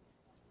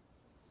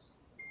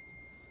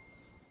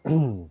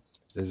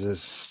 Is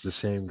this the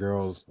same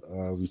girl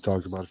we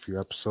talked about a few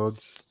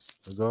episodes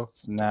ago?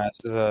 Nah,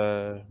 this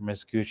is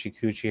Miss Gucci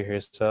Coochie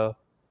herself.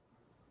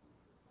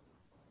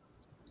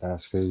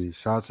 That's crazy.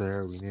 Shout out to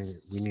her.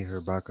 We need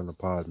her back on the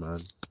pod, man.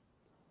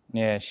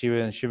 Yeah, she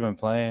been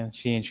playing.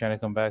 She ain't trying to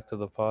come back to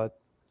the pod.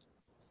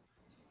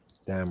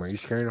 Damn, are you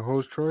scaring the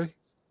host, Troy?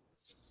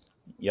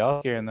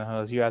 Y'all scaring the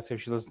host. You asked her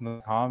if she listened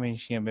to Call Me.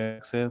 She ain't been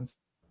back since.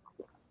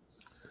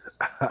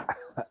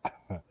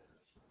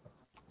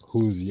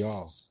 Who's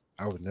y'all?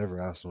 I would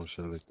never ask no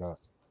shit like that. All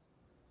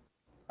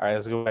right,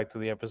 let's go back to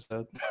the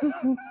episode.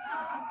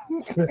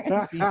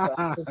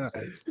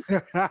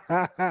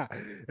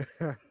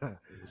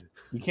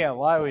 You can't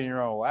lie when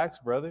you're on wax,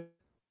 brother.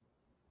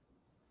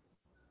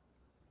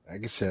 I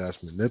can say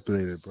that's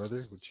manipulated,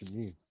 brother. What you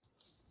mean?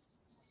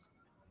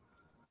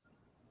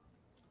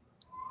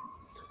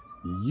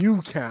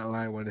 You can't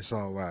lie when it's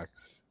on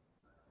wax.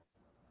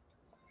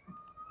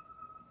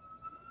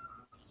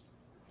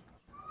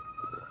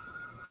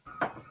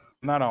 I'm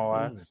not on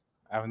wax.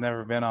 I've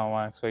never been on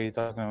wax. What are you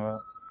talking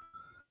about?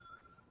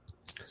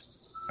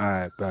 All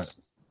right, bet.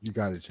 You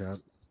got it,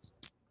 champ.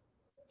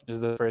 This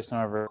is the first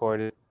time I've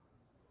recorded.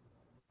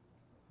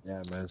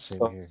 Yeah, man.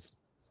 Same Oh. here.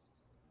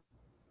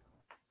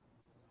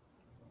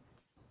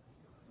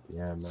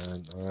 Yeah,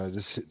 man.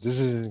 This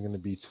isn't gonna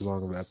be too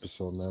long of an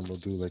episode, man. We'll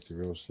do like the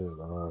real shit.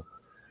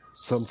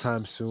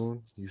 Sometime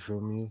soon. You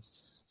feel me?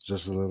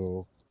 Just a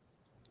little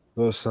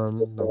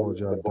something to hold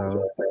y'all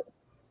down.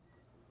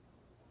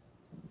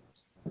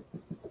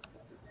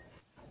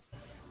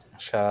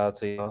 Shout out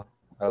to y'all.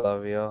 I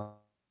love y'all.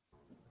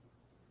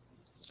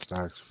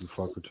 Facts. We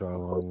fuck with y'all a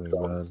long way,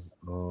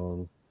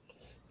 man.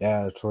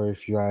 Yeah, Troy.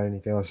 If you got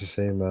anything else to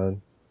say,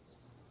 man.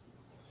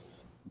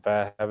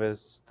 Bad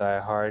Habits Die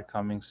Hard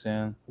coming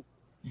soon.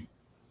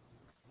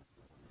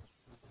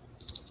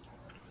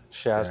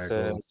 Shout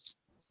out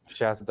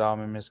to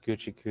Dom and Miss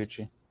Gucci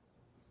Coochie.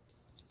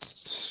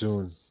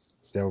 Soon.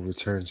 They'll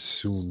return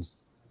soon.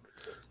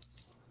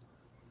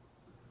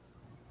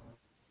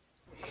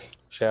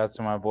 Shout out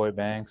to my boy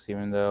Banks,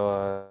 even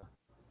though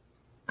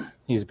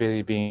he's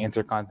busy being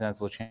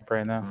Intercontinental Champ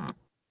right now.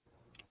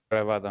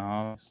 What about the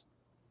homies?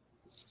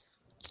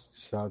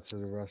 Shout out to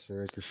the rest of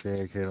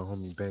Ricochet, aka the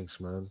homie Banks,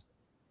 man.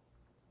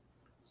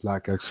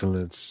 Black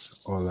excellence,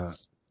 all that.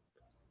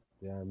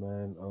 Yeah,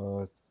 man.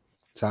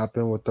 Tap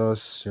in with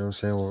us. You know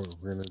what I'm saying?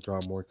 We're gonna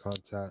drop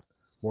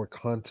more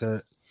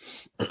content.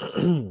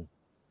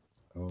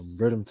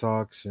 Rhythm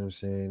talks. You know what I'm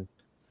saying?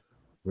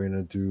 We're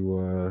gonna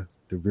do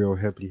the real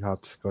hippity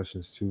hop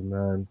discussions too,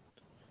 man.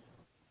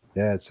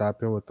 Yeah,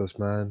 tap in with us,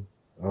 man.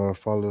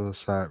 Follow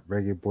us at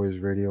Reggae Boys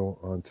Radio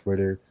on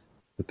Twitter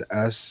with the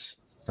S,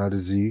 not a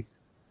Z.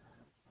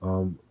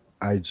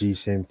 IG,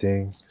 same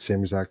thing,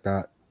 same exact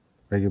that.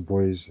 Reggae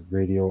Boys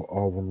Radio,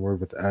 all one word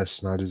with the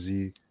S, not a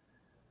Z.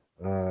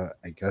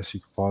 I guess you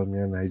can follow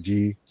me on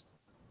IG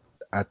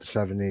at the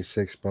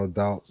 786 spelled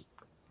out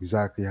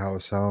exactly how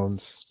it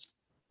sounds.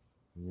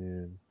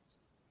 And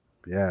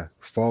yeah,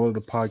 follow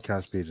the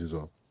podcast pages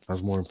though.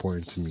 That's more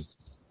important to me.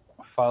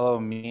 Follow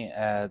me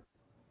at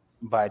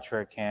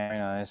Bytror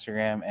Cameron on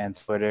Instagram and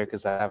Twitter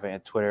because I have a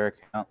Twitter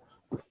account.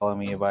 Follow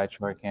me at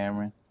Bytror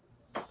Cameron.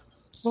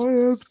 I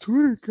have a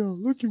Twitter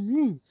account. Look at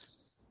me.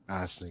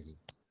 Ass nigga.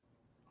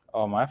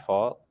 Oh, my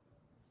fault.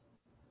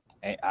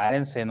 Hey, I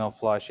didn't say no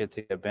flaw shit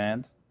to get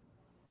banned.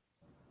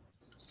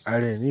 I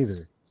didn't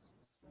either.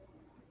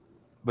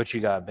 But you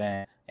got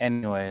banned.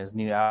 Anyways,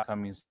 new album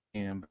coming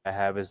soon. Bad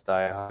Habits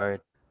Die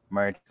Hard.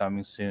 Merch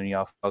coming soon.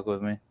 Y'all fuck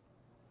with me.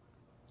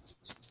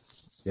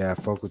 Yeah,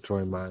 fuck with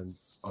Troy, man.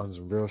 On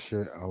some real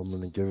shit, I'm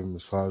gonna give him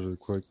his flowers real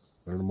quick.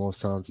 One of the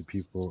most talented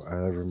people I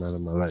ever met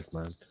in my life,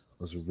 man.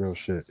 On some real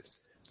shit.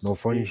 No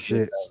funny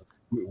shit.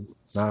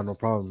 Nah, no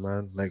problem,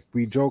 man. Like,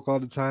 we joke all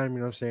the time, you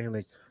know what I'm saying?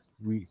 Like,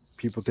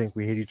 people think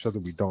we hate each other.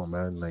 We don't,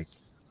 man. Like,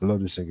 I love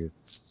this nigga. You know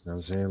what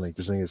I'm saying? Like,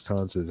 this nigga's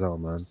talented as hell,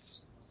 man.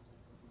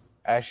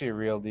 Actually,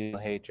 real deal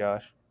hate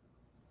Josh.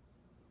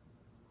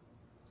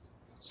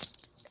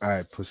 All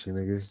right, pussy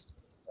nigga.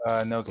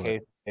 No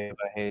case, I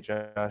hate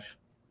Josh.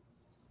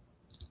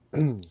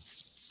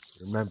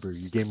 Remember,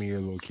 you gave me your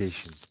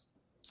location.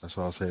 That's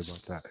all I'll say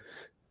about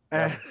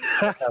that.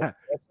 I'm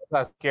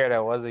not scared I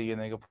was of you,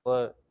 nigga. Pull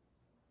up.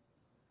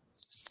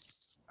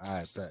 All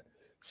right, bet.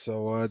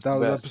 So that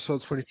was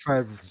episode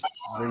 25 of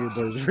Reggae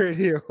Boys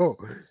Radio.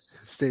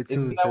 Stay tuned.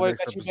 Isn't that what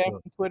got you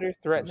banned from Twitter,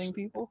 threatening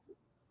people?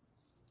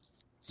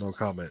 No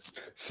comment.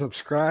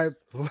 Subscribe,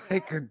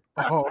 like, and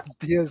all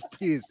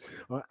DSPs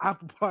on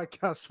Apple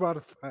Podcast,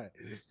 Spotify.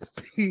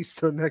 Peace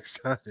till next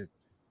time.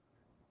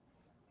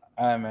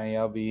 All right, man.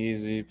 Y'all be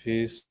easy.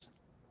 Peace.